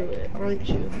I do it, aren't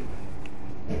you?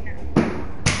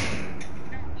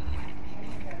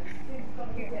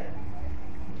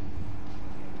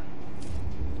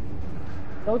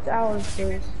 Go to Alex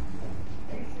first.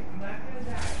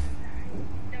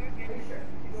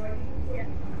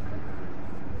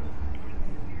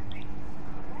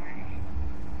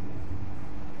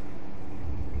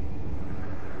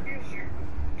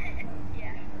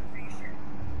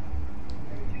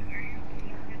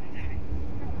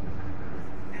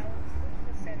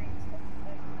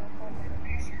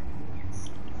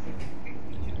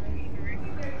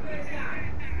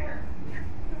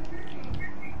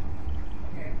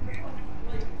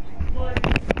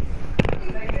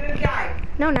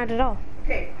 No, not at all.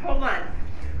 Okay, hold on.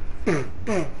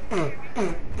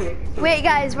 Wait,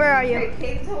 guys, where are you? Okay,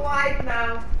 Kate's alive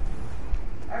now.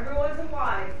 Everyone's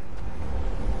alive.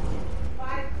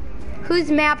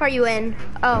 Whose map are you in?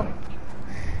 Oh.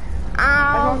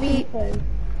 I'll be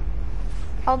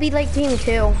like team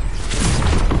 2.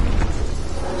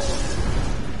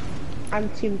 I'm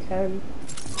team 10.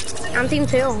 I'm team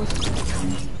 2.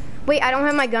 Wait, I don't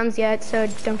have my guns yet, so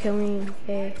don't kill me.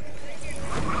 Okay.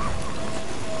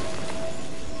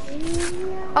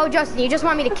 Oh, Justin, you just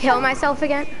want me to kill myself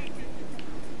again?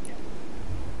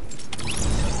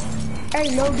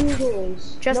 Hey, no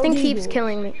deagles. Justin no keeps deagles.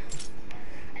 killing me.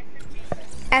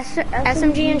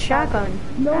 SMG and shotgun.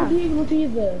 No Yeah. deagles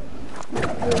either.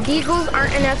 Deagles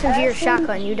aren't an SMG or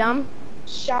shotgun, you dumb?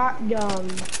 Shotgun.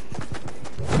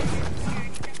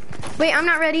 Wait, I'm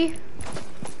not ready.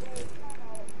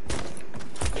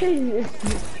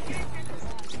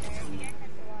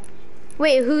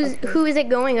 Wait, who is it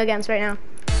going against right now?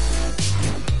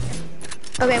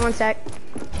 Okay, one sec.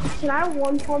 Can I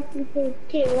one pump you?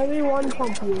 Okay, let me one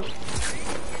pump you.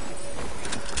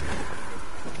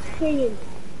 Okay,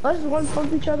 let's one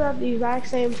pump each other at the exact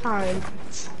same time.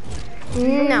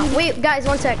 No, wait, guys,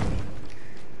 one sec.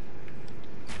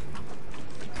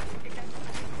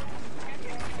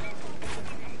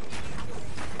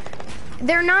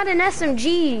 They're not an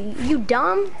SMG, you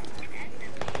dumb.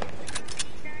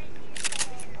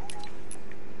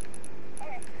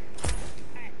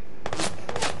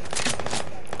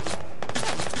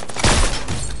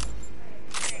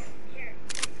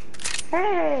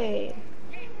 Hey! way.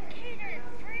 Kaden,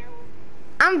 for real?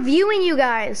 I'm viewing you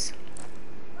guys.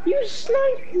 You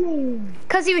sniped me.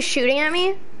 Cause he was shooting at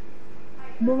me.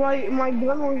 But my gun was.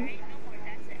 No more,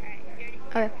 that's it,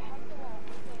 alright. Okay. Hug the wall,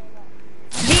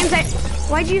 James,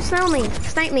 why'd you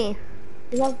snipe me?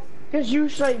 Because you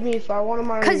sniped me, so I wanted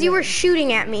my. Cause you were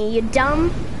shooting at me, you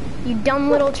dumb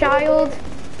little child.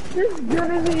 This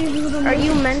gun isn't even gonna Are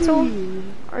you make it mental? to you.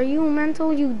 Are you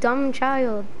mental, you dumb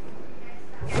child?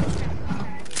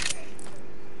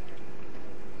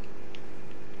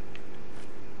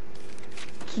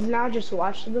 So now just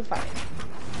watch the fight.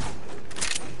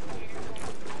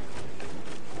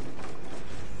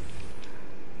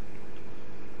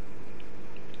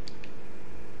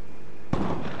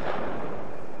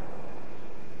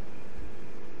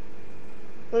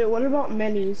 Wait, what about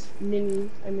minis? Minis,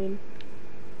 I mean.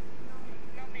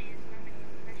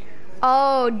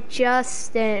 Oh,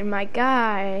 Justin, my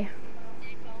guy.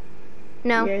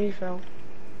 No, Yeah, he fell.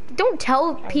 don't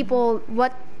tell people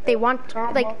what they want.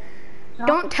 Like,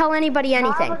 don't tell anybody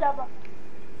anything.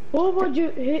 What would you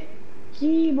hit?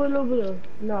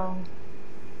 No.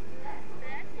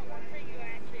 That's the one thing you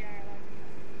actually are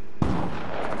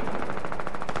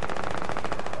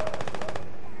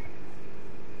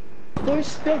like. They're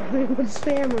spamming with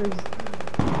spammers.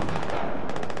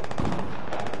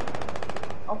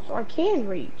 Also, I can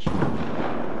reach.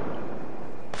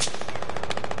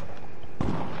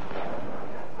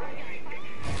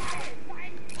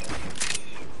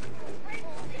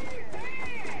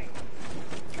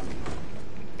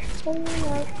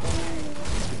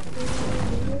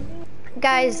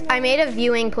 Guys, I made a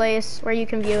viewing place where you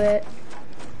can view it.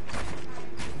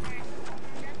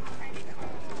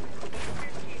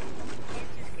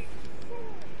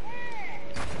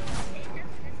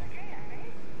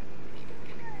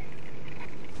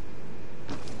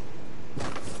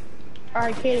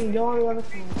 Alright, Kaden, go on the other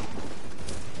side.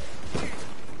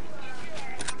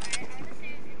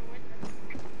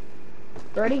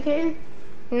 Ready, Kaden?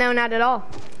 No, not at all.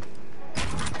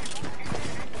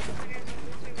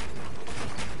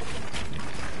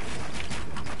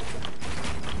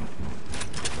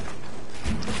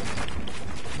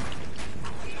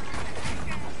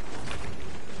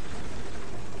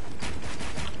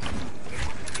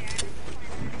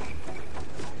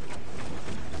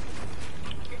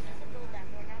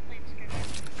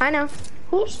 I know.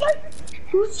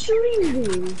 Who's shooting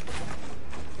me?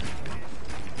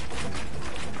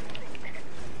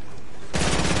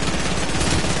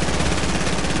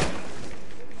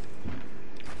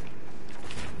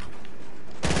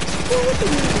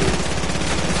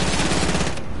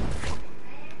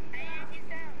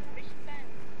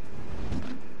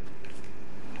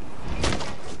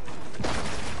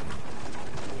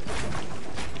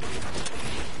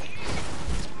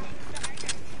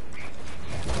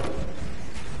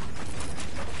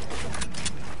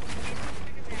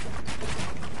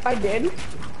 I did.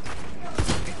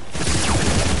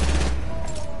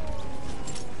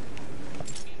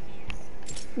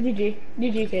 GG,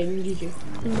 Kaden, GG.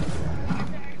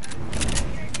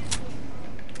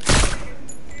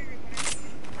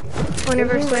 Winner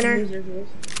versus winner.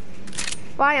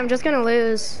 Why? I'm just gonna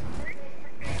lose.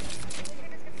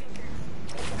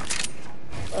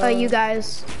 You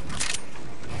guys.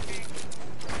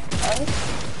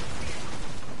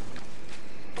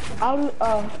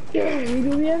 Do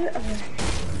we have it? Okay.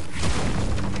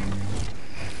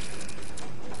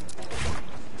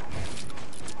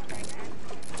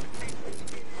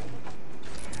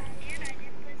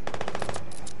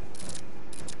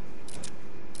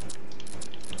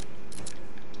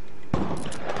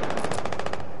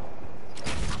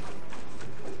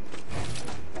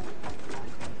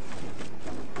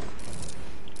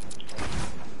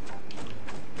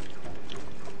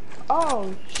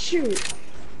 Oh, shoot.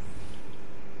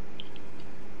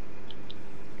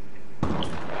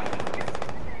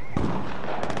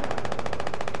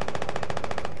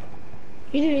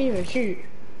 He didn't even shoot.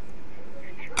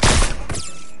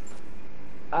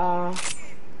 I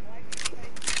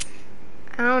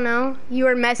don't know. You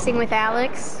were messing with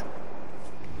Alex.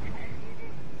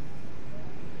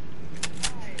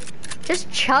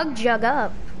 Just jug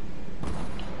up.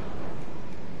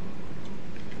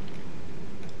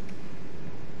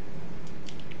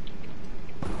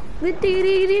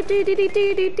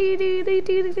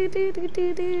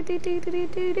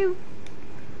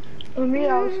 For me,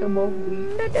 I was supposed to be.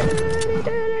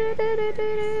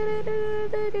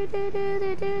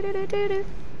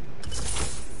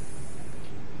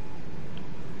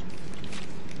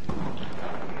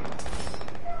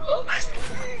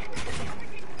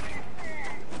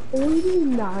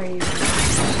 Nice.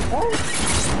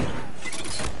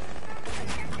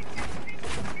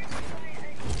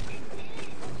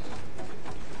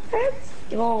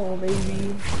 Oh,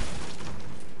 baby.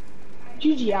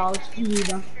 GG, Alex. GG,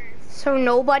 though. So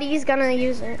nobody's gonna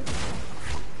use it.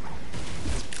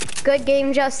 Good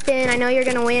game, Justin. I know you're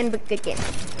gonna win, but good game.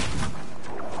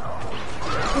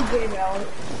 Good game, Alex.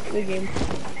 Good game.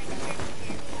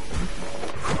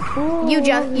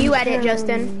 You edit,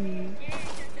 Justin.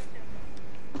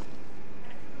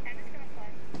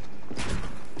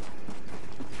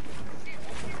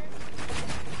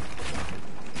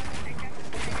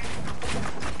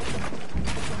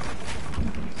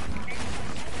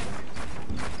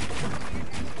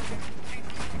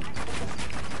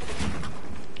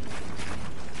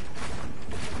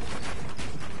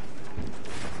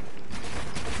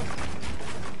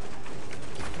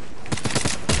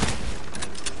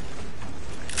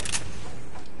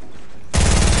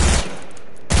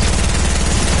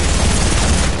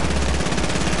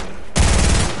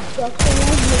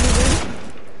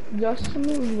 Justin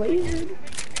was lasered.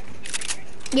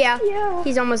 Yeah, Yeah.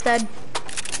 he's almost dead.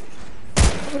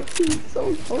 But he's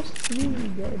so close to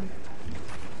being dead.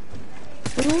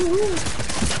 Ooh.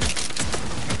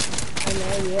 I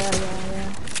know,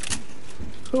 yeah.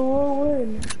 Who will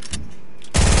win?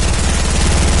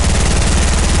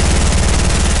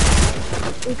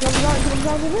 He comes out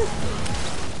with this.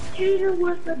 Cheater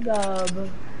with the dub.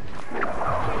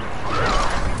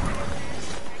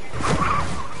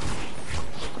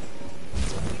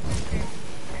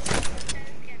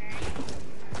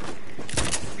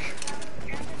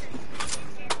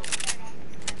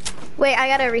 Wait, I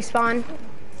gotta respawn.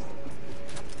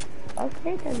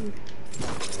 Okay then.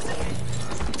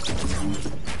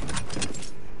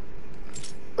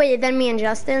 Wait, then me and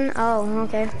Justin? Oh,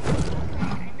 okay.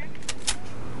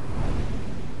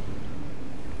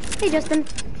 Hey, Justin.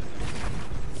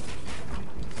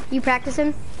 You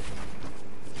practicing?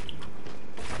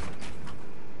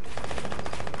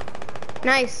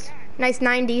 Nice. Nice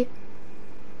 90.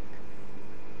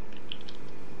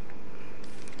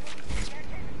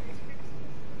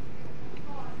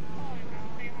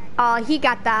 Oh, he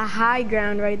got the high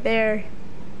ground right there.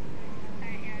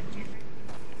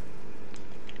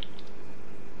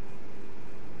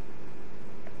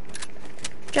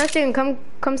 Justin, come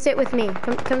sit with me.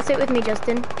 Come sit with me,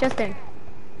 Justin. Justin,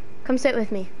 come sit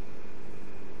with me.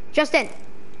 Justin,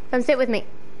 come sit with me.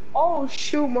 Oh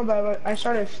shoot, my bad. I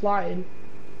started flying.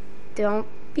 Don't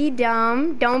be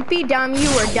dumb. Don't be dumb.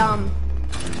 You were dumb.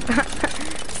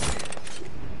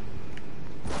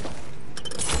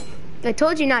 I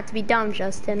told you not to be dumb,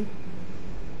 Justin.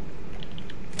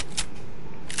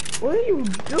 What are you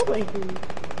doing?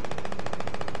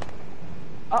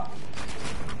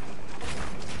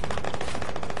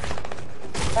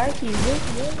 Mikey,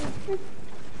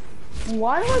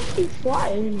 why do I keep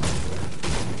flying?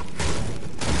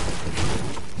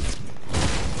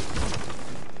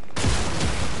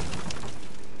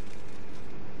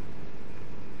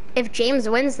 If James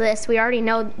wins this, we already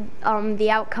know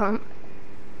the outcome.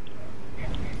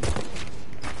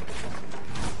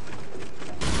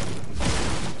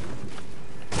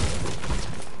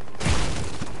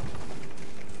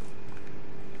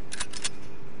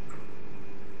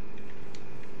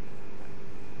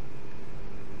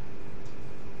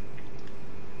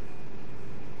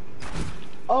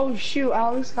 Oh shoot,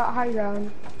 Alex got high ground.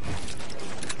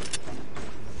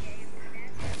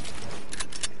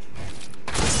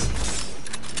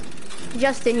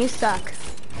 Justin, you suck.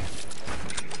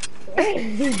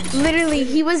 Literally,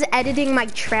 he was editing my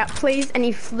trap plays and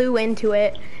he flew into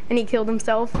it and he killed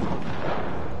himself.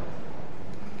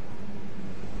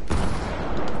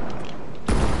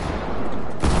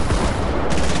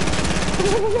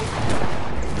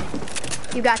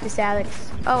 You got this, Alex.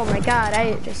 Oh my god,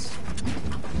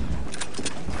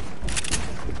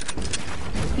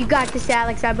 You got this,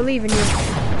 Alex. I believe in you.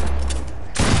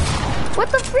 What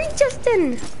the freak,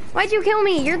 Justin? Why'd you kill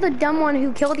me? You're the dumb one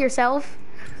who killed yourself.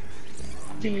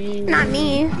 Not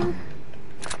me.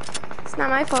 It's not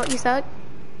my fault, you suck.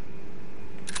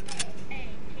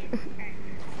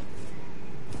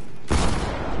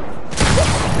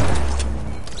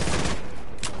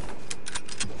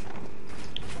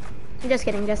 I'm just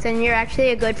kidding, Justin. You're actually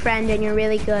a good friend and you're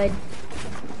really good.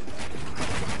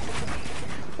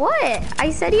 What?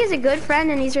 I said he's a good friend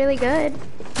and he's really good.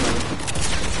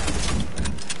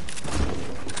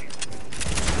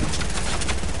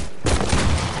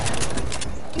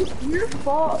 It's your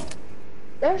fault.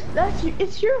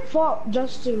 It's your fault,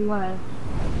 Justin left.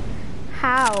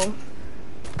 How?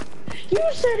 You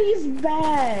said he's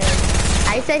bad.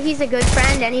 I said he's a good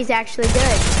friend and he's actually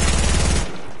good.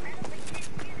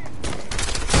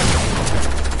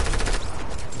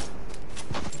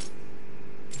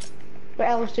 But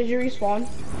Alice, did you respawn?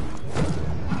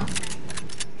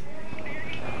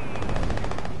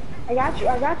 I got you.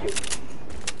 I got you.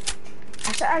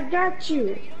 I said I got you. You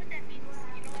know what that means?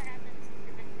 You know what happens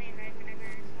in the plane, right?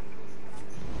 Whenever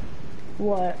someone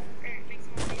What? makes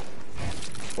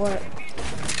one What?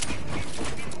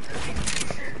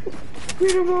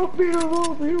 Beat him up, beat him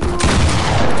up, beat him up.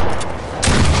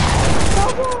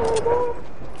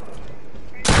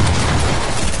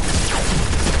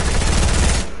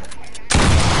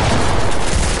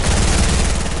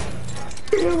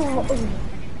 Beat him up.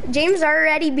 James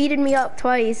already beated me up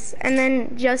twice, and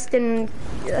then Justin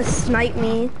sniped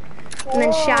me, and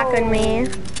then shotgun me.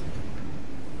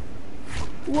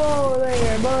 Whoa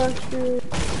there, Buster.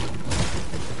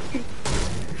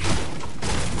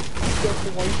 Just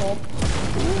the one shot.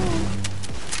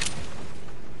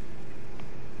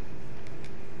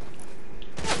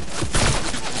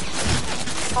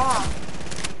 Ah,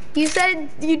 You said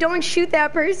you don't shoot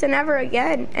that person ever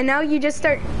again, and now you just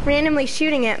start randomly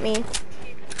shooting at me.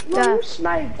 no, you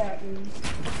sniped at me.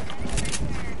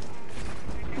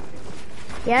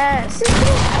 Yes.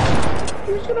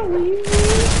 Who's gonna leave me?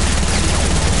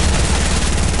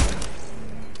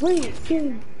 Wait,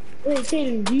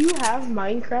 Kaden, do you have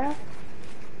Minecraft?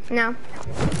 No.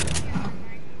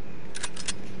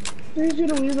 Who's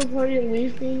gonna leave the party and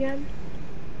leave me again?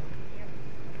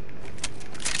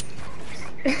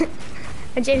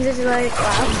 And James is like,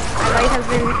 wow, I might have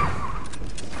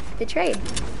been betrayed.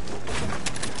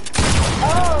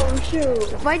 Oh,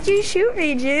 shoot. Why'd you shoot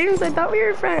me, James? I thought we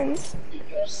were friends.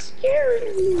 You're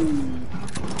scaring me.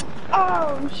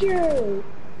 Oh, shoot.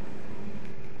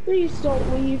 Please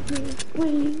don't leave me,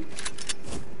 please.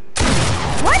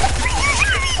 Why the freak you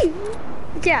shooting me?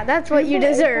 Yeah, that's what you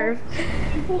deserve.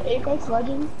 You play Apex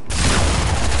Legends?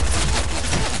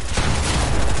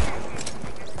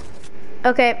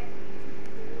 Okay.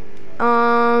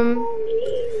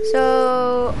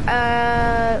 So,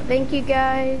 thank you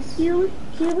guys.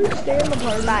 Can we stay in the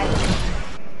party? Bye.